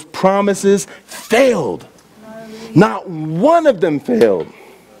of those promises failed. Not one of them failed.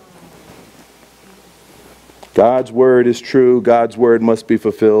 God's word is true. God's word must be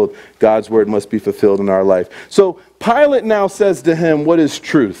fulfilled. God's word must be fulfilled in our life. So Pilate now says to him, what is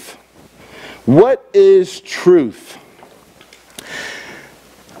truth? What is truth?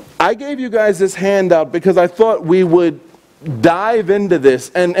 I gave you guys this handout because I thought we would dive into this,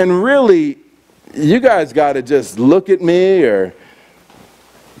 and really you guys got to just look at me or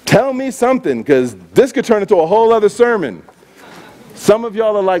tell me something, because this could turn into a whole other sermon. Some of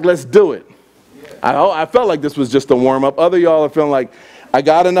y'all are like, let's do it. I felt like this was just a warm-up. Other y'all are feeling like, I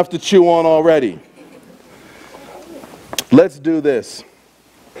got enough to chew on already. Let's do this.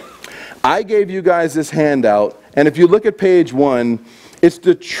 I gave you guys this handout, and if you look at page 1, it's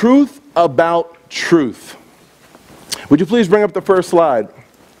the truth about truth. Would you please bring up the first slide?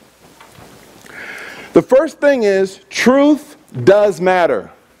 The first thing is, truth does matter.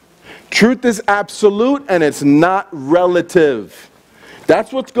 Truth is absolute and it's not relative.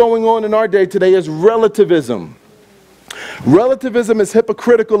 That's what's going on in our day today, is relativism. Relativism is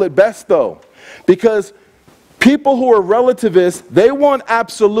hypocritical at best, though, because people who are relativists, they want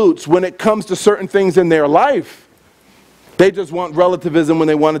absolutes when it comes to certain things in their life. They just want relativism when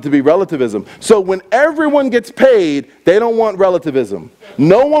they want it to be relativism. So when everyone gets paid, they don't want relativism.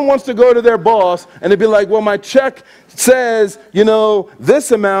 No one wants to go to their boss and they'd be like, well, my check says, you know, this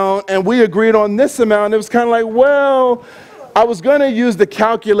amount, and we agreed on this amount. It was kind of like, well, I was going to use the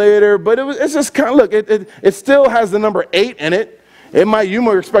calculator, but it's just kind of, look, it still has the number 8 in it. You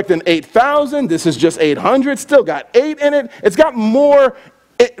were expecting 8,000. This is just 800. Still got 8 in it. It's got more.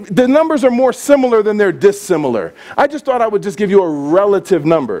 The numbers are more similar than they're dissimilar. I just thought I would just give you a relative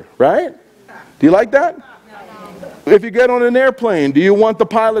number, right? Do you like that? If you get on an airplane, do you want the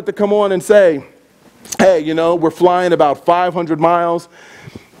pilot to come on and say, hey, you know, we're flying about 500 miles.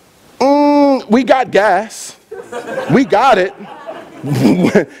 We got gas. We got it.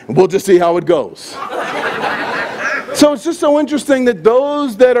 We'll just see how it goes. So it's just so interesting that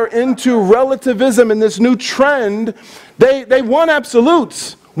those that are into relativism and this new trend, they want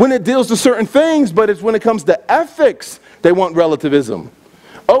absolutes when it deals to certain things, but it's when it comes to ethics, they want relativism.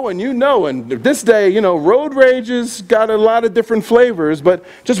 Oh, and you know, and this day, you know, road rage has got a lot of different flavors, but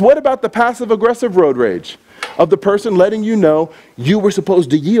just what about the passive-aggressive road rage of the person letting you know you were supposed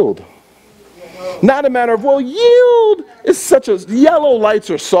to yield? Not a matter of, well, yield is such a, yellow lights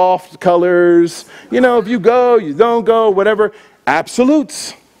are soft colors. You know, if you go, you don't go, whatever.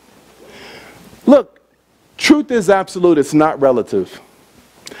 Absolutes. Look, Truth is absolute, it's not relative.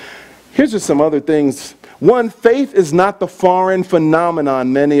 Here's just some other things. One, faith is not the foreign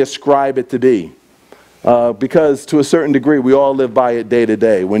phenomenon many ascribe it to be. Because to a certain degree, we all live by it day to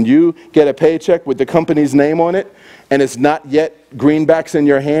day. When you get a paycheck with the company's name on it, and it's not yet greenbacks in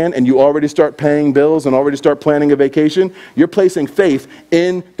your hand, and you already start paying bills and already start planning a vacation, you're placing faith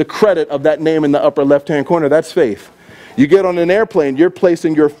in the credit of that name in the upper left-hand corner. That's faith. You get on an airplane, you're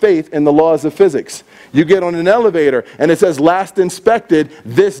placing your faith in the laws of physics. You get on an elevator, and it says last inspected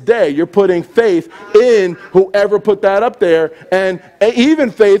this day. You're putting faith in whoever put that up there, and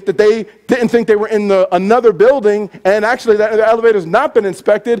even faith that they didn't think they were in another building, and actually that the elevator's not been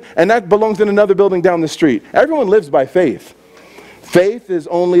inspected, and that belongs in another building down the street. Everyone lives by faith. Faith is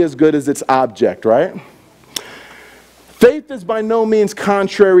only as good as its object, right? Faith is by no means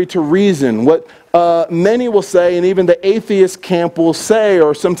contrary to reason. What many will say, and even the atheist camp will say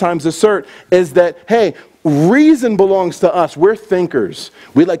or sometimes assert, is that, hey, reason belongs to us. We're thinkers.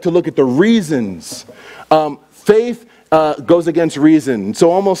 We like to look at the reasons. Faith goes against reason. So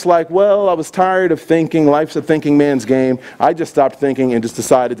almost like, well, I was tired of thinking. Life's a thinking man's game. I just stopped thinking and just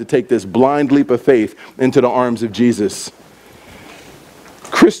decided to take this blind leap of faith into the arms of Jesus.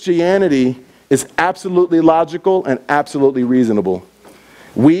 Christianity is absolutely logical and absolutely reasonable.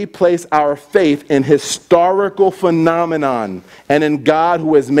 We place our faith in historical phenomenon and in God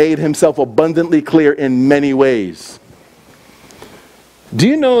who has made himself abundantly clear in many ways. Do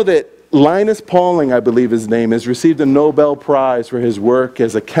you know that Linus Pauling, I believe his name is, received a Nobel Prize for his work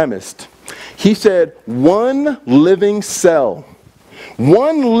as a chemist? He said, one living cell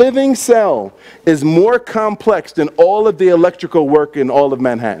is more complex than all of the electrical work in all of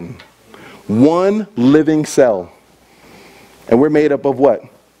Manhattan. One living cell. And we're made up of what?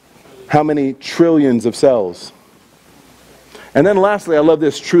 How many trillions of cells? And then lastly, I love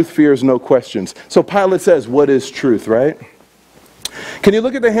this, truth fears no questions. So Pilate says, what is truth, right? Can you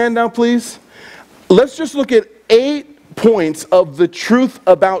look at the handout, please? Let's just look at 8 points of the truth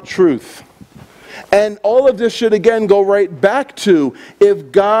about truth. And all of this should again go right back to,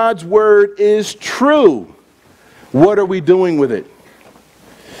 if God's word is true, what are we doing with it?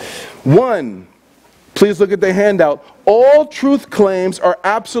 1, please look at the handout. All truth claims are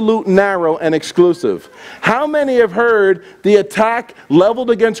absolute, narrow, and exclusive. How many have heard the attack leveled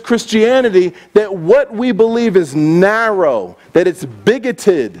against Christianity that what we believe is narrow, that it's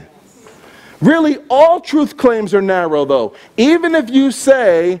bigoted? Really, all truth claims are narrow, though. Even if you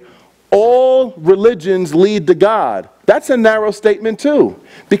say all religions lead to God, that's a narrow statement too,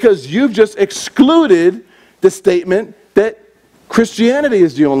 because you've just excluded the statement that Christianity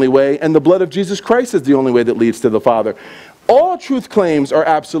is the only way, and the blood of Jesus Christ is the only way that leads to the Father. All truth claims are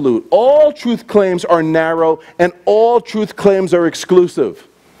absolute. All truth claims are narrow, and all truth claims are exclusive.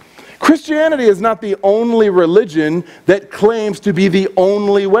 Christianity is not the only religion that claims to be the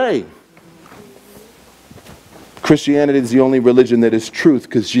only way. Christianity is the only religion that is truth,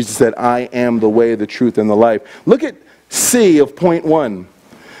 because Jesus said, I am the way, the truth, and the life. Look at C of point 1.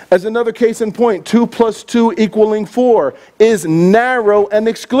 As another case in point, 2 + 2 = 4 is narrow and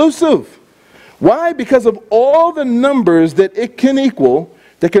exclusive. Why? Because of all the numbers that it can equal,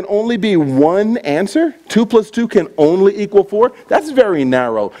 there can only be one answer. 2 + 2 can only equal 4. That's very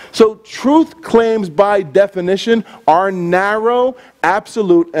narrow. So truth claims by definition are narrow,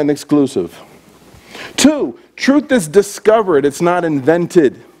 absolute, and exclusive. 2, truth is discovered. It's not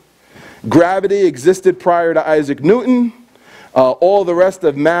invented. Gravity existed prior to Isaac Newton. All the rest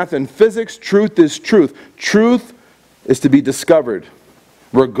of math and physics, truth is truth. Truth is to be discovered,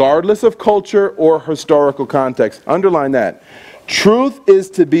 regardless of culture or historical context. Underline that. Truth is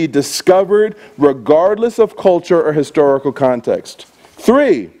to be discovered, regardless of culture or historical context.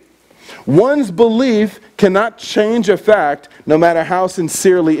 3, one's belief cannot change a fact, no matter how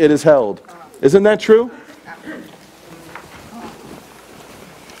sincerely it is held. Isn't that true?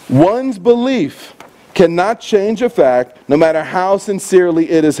 One's belief cannot change a fact, no matter how sincerely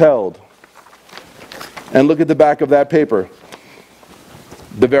it is held. And look at the back of that paper.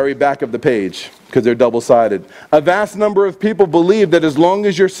 The very back of the page, because they're double-sided. A vast number of people believe that as long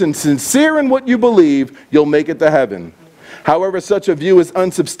as you're sincere in what you believe, you'll make it to heaven. However, such a view is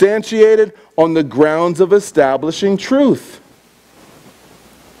unsubstantiated on the grounds of establishing truth.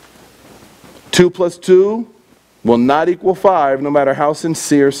 2 + 2 will not equal 5, no matter how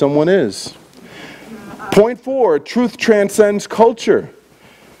sincere someone is. Point 4, truth transcends culture.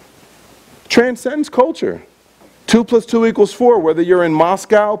 Transcends culture. 2 + 2 = 4, whether you're in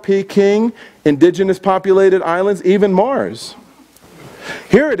Moscow, Peking, indigenous populated islands, even Mars.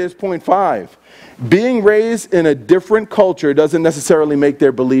 Here it is, point 5. Being raised in a different culture doesn't necessarily make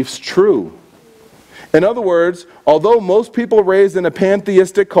their beliefs true. In other words, although most people raised in a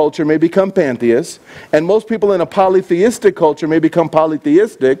pantheistic culture may become pantheists, and most people in a polytheistic culture may become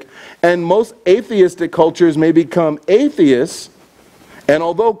polytheistic, and most atheistic cultures may become atheists, and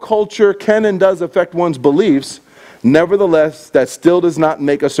although culture can and does affect one's beliefs, nevertheless, that still does not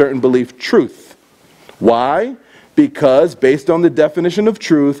make a certain belief truth. Why? Because, based on the definition of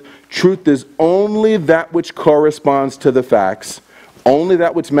truth, truth is only that which corresponds to the facts, only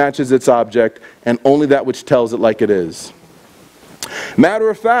that which matches its object, and only that which tells it like it is. Matter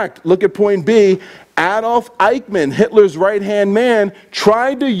of fact, look at point B. Adolf Eichmann, Hitler's right-hand man,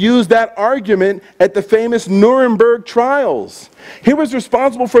 tried to use that argument at the famous Nuremberg trials. He was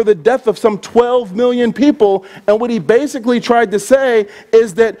responsible for the death of some 12 million people, and what he basically tried to say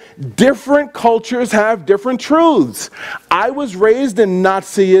is that different cultures have different truths. I was raised in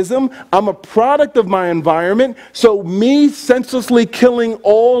Nazism. I'm a product of my environment, so me senselessly killing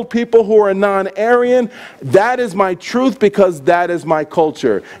all people who are non-Aryan, that is my truth because that is my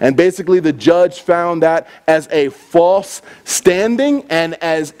culture. And basically the judge found that as a false standing and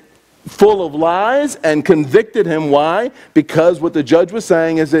as full of lies and convicted him. Why? Because what the judge was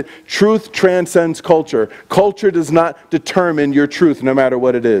saying is that truth transcends culture. Culture does not determine your truth no matter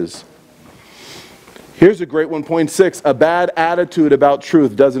what it is. Here's a great one, point 6. A bad attitude about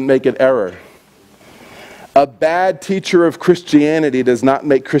truth doesn't make it error. A bad teacher of Christianity does not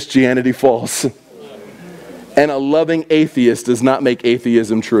make Christianity false. And a loving atheist does not make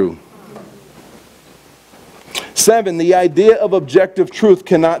atheism true. 7, the idea of objective truth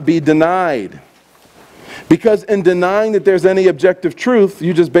cannot be denied. Because in denying that there's any objective truth,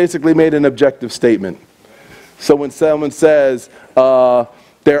 you just basically made an objective statement. So when someone says,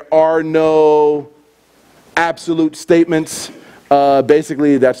 there are no absolute statements,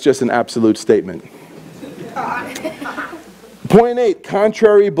 basically that's just an absolute statement. Point 8,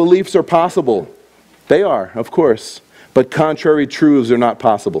 contrary beliefs are possible. They are, of course, but contrary truths are not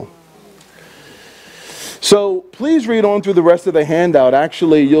possible. So please read on through the rest of the handout.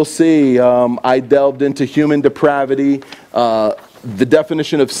 Actually, you'll see I delved into human depravity, the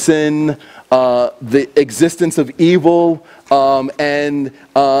definition of sin, the existence of evil, and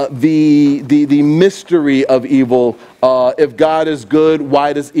the mystery of evil. If God is good,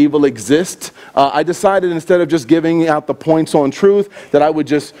 why does evil exist? I decided instead of just giving out the points on truth, that I would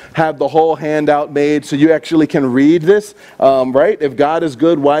just have the whole handout made so you actually can read this, right? If God is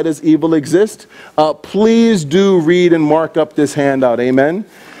good, why does evil exist? Please do read and mark up this handout, amen?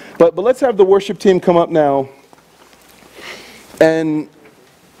 But let's have the worship team come up now. And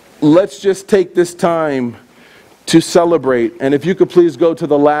let's just take this time to celebrate. And if you could please go to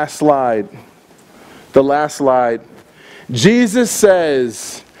the last slide. The last slide. Jesus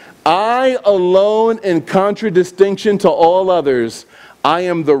says, I alone in contradistinction to all others, I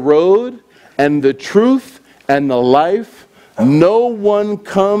am the road and the truth and the life. No one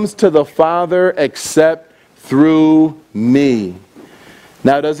comes to the Father except through me.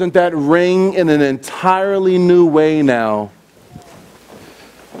 Now, doesn't that ring in an entirely new way now?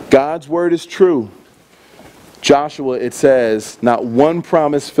 God's word is true. Joshua, it says, not one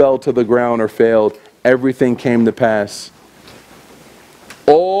promise fell to the ground or failed. Everything came to pass.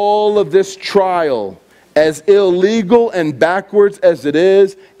 All of this trial, as illegal and backwards as it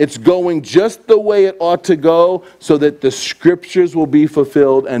is, it's going just the way it ought to go so that the scriptures will be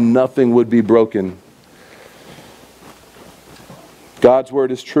fulfilled and nothing would be broken. God's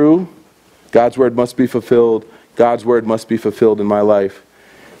word is true. God's word must be fulfilled. God's word must be fulfilled in my life.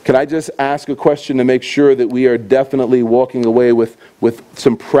 Can I just ask a question to make sure that we are definitely walking away with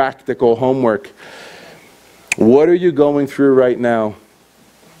some practical homework? What are you going through right now?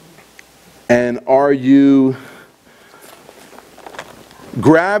 And are you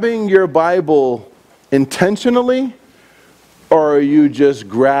grabbing your Bible intentionally, or are you just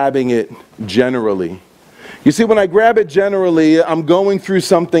grabbing it generally? You see, when I grab it generally, I'm going through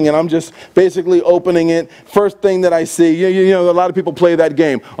something and I'm just basically opening it. First thing that I see, you know, a lot of people play that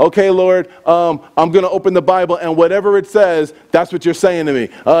game. Okay, Lord, I'm going to open the Bible, and whatever it says, that's what you're saying to me.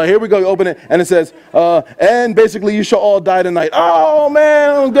 Here we go, you open it, and it says, and basically you shall all die tonight. Oh,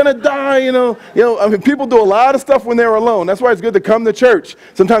 man, I'm going to die, you know. I mean, people do a lot of stuff when they're alone. That's why it's good to come to church.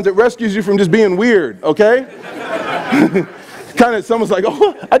 Sometimes it rescues you from just being weird, okay? Kind of, someone's like,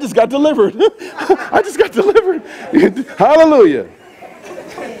 oh, I just got delivered. I just got delivered. Hallelujah.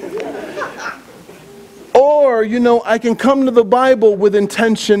 Or, you know, I can come to the Bible with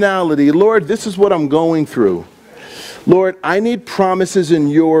intentionality. Lord, this is what I'm going through. Lord, I need promises in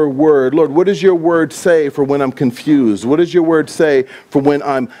your word. Lord, what does your word say for when I'm confused? What does your word say for when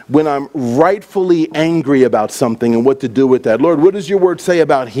I'm rightfully angry about something and what to do with that? Lord, what does your word say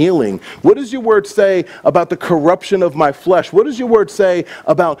about healing? What does your word say about the corruption of my flesh? What does your word say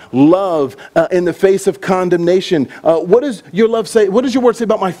about love in the face of condemnation? What does your love say? What does your word say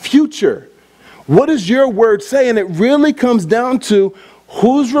about my future? What does your word say? And it really comes down to,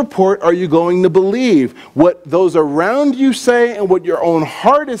 whose report are you going to believe? What those around you say and what your own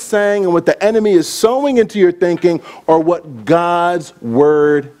heart is saying and what the enemy is sowing into your thinking, or what God's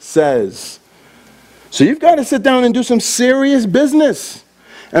word says? So you've got to sit down and do some serious business.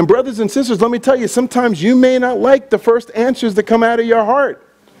 And brothers and sisters, let me tell you, sometimes you may not like the first answers that come out of your heart.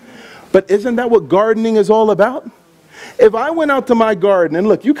 But isn't that what gardening is all about? If I went out to my garden, and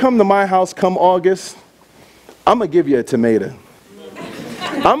look, you come to my house come August, I'm going to give you a tomato.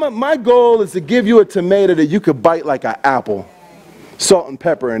 My goal is to give you a tomato that you could bite like an apple, salt and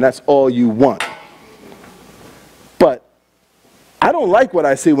pepper, and that's all you want. But I don't like what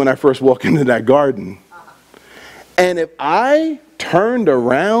I see when I first walk into that garden. And if I turned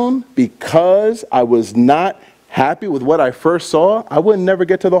around because I was not happy with what I first saw, I would never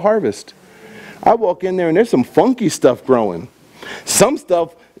get to the harvest. I walk in there and there's some funky stuff growing. Some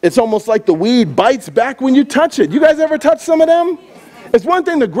stuff, it's almost like the weed bites back when you touch it. You guys ever touch some of them? It's one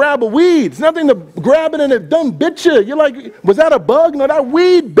thing to grab a weed. It's nothing to grab it and it done bit you. You're like, was that a bug? No, that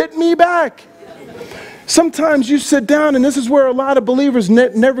weed bit me back. Sometimes you sit down, and this is where a lot of believers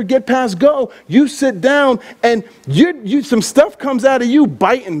never get past go. You sit down and some stuff comes out of you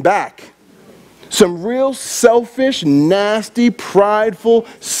biting back. Some real selfish, nasty, prideful,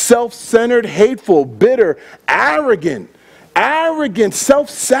 self-centered, hateful, bitter, arrogant,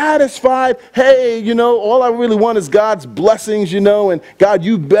 self-satisfied. Hey, you know, all I really want is God's blessings, you know, and God,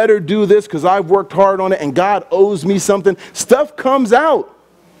 you better do this because I've worked hard on it and God owes me something. Stuff comes out.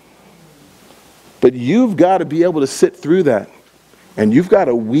 But you've got to be able to sit through that. And you've got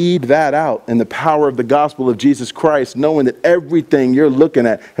to weed that out in the power of the gospel of Jesus Christ, knowing that everything you're looking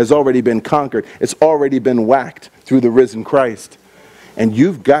at has already been conquered. It's already been whacked through the risen Christ. And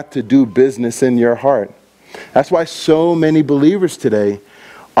you've got to do business in your heart. That's why so many believers today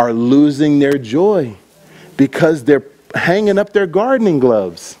are losing their joy, because they're hanging up their gardening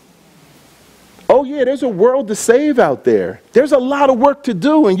gloves. Oh yeah, there's a world to save out there. There's a lot of work to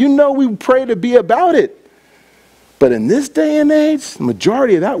do, and you know we pray to be about it. But in this day and age, the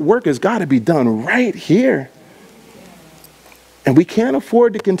majority of that work has got to be done right here. And we can't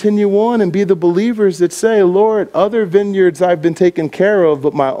afford to continue on and be the believers that say, Lord, other vineyards I've been taking care of,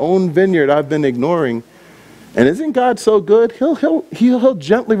 but my own vineyard I've been ignoring. And isn't God so good? He'll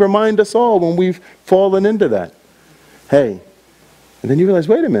gently remind us all when we've fallen into that. Hey, and then you realize,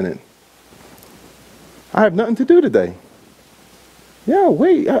 wait a minute. I have nothing to do today. Yeah,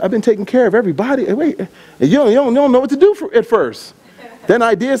 wait, I've been taking care of everybody. Wait, you don't know what to do at first. Then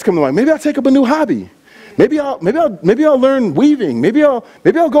ideas come to mind. Maybe I'll take up a new hobby. Maybe I'll learn weaving. Maybe I'll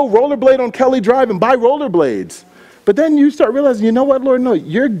go rollerblade on Kelly Drive and buy rollerblades. But then you start realizing, you know what, Lord, no,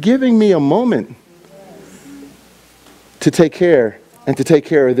 you're giving me a moment to take care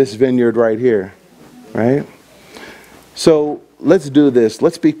of this vineyard right here, right? So let's do this.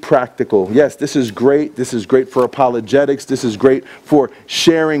 Let's be practical. Yes, this is great. This is great for apologetics. This is great for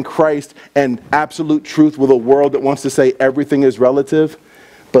sharing Christ and absolute truth with a world that wants to say everything is relative.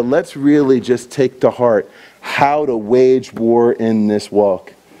 But let's really just take to heart how to wage war in this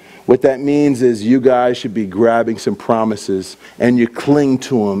walk. What that means is you guys should be grabbing some promises and you cling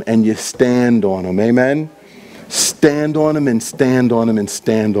to them and you stand on them. Amen? Stand on them and stand on them and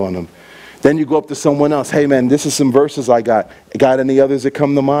stand on them. Then you go up to someone else. Hey, man, this is some verses I got. Got any others that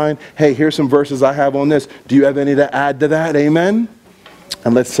come to mind? Hey, here's some verses I have on this. Do you have any to add to that? Amen?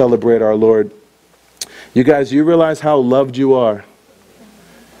 And let's celebrate our Lord. You guys, you realize how loved you are?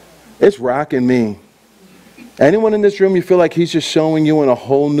 It's rocking me. Anyone in this room, you feel like he's just showing you in a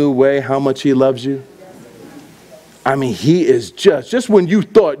whole new way how much he loves you? I mean, he is just when you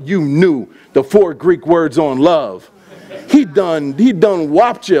thought you knew the 4 Greek words on love, he done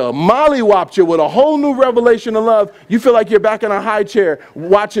whopped you, molly-whopped you with a whole new revelation of love. You feel like you're back in a high chair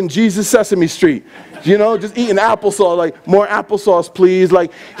watching Jesus Sesame Street, you know, just eating applesauce, like, more applesauce, please.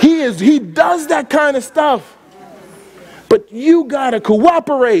 Like, he does that kind of stuff. But you got to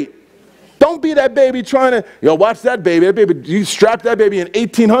cooperate. Don't be that baby trying to, watch that baby. That baby, you strap that baby in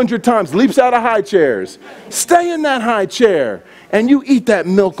 1,800 times, leaps out of high chairs. Stay in that high chair, and you eat that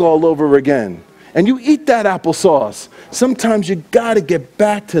milk all over again. And you eat that applesauce. Sometimes you got to get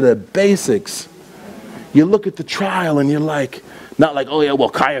back to the basics. You look at the trial and you're like, Not like, oh yeah,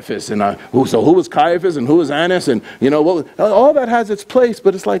 well, Caiaphas, and so who was Caiaphas and who was Annas, and all that has its place,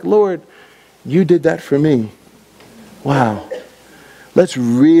 but it's like, Lord, you did that for me. Wow. Let's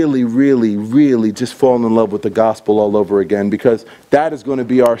really, really, really just fall in love with the gospel all over again, because that is going to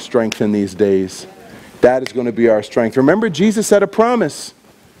be our strength in these days. That is going to be our strength. Remember, Jesus had a promise.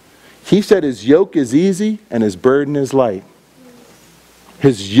 He said his yoke is easy and his burden is light.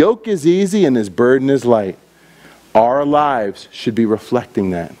 His yoke is easy and his burden is light. Our lives should be reflecting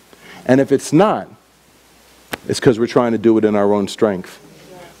that. And if it's not, it's because we're trying to do it in our own strength.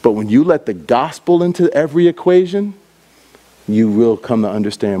 But when you let the gospel into every equation, you will come to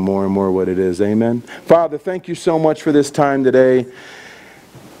understand more and more what it is. Amen. Father, thank you so much for this time today.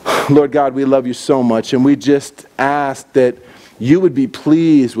 Lord God, we love you so much, and we just ask that you would be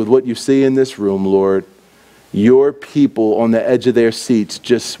pleased with what you see in this room, Lord. Your people on the edge of their seats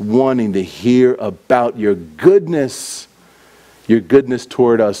just wanting to hear about your goodness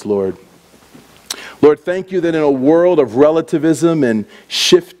toward us, Lord. Lord, thank you that in a world of relativism and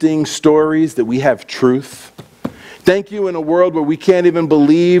shifting stories that we have truth. Thank you in a world where we can't even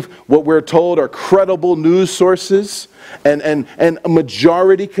believe what we're told are credible news sources and a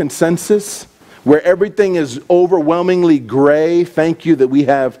majority consensus, where everything is overwhelmingly gray. Thank you that we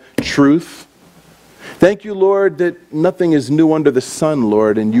have truth. Thank you, Lord, that nothing is new under the sun,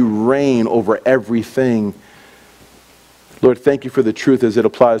 Lord, and you reign over everything. Lord, thank you for the truth as it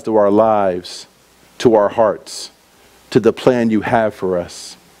applies to our lives, to our hearts, to the plan you have for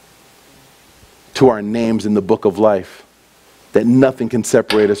us, to our names in the book of life, that nothing can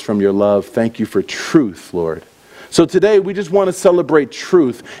separate us from your love. Thank you for truth, Lord. So today we just want to celebrate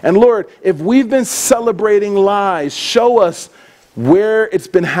truth. And Lord, if we've been celebrating lies, show us where it's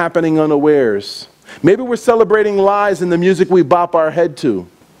been happening unawares. Maybe we're celebrating lies in the music we bop our head to.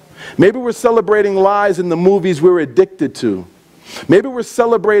 Maybe we're celebrating lies in the movies we're addicted to. Maybe we're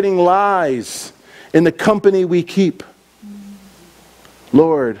celebrating lies in the company we keep.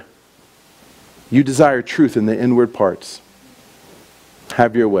 Lord, you desire truth in the inward parts.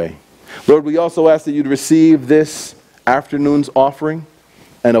 Have your way. Lord, we also ask that you'd receive this afternoon's offering.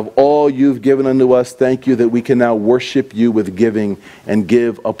 And of all you've given unto us, thank you that we can now worship you with giving and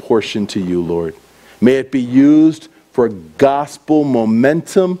give a portion to you, Lord. May it be used for gospel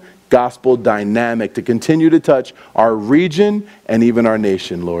momentum, gospel dynamic to continue to touch our region and even our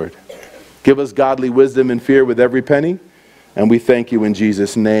nation, Lord. Give us godly wisdom and fear with every penny. And we thank you in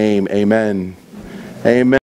Jesus' name. Amen. Amen.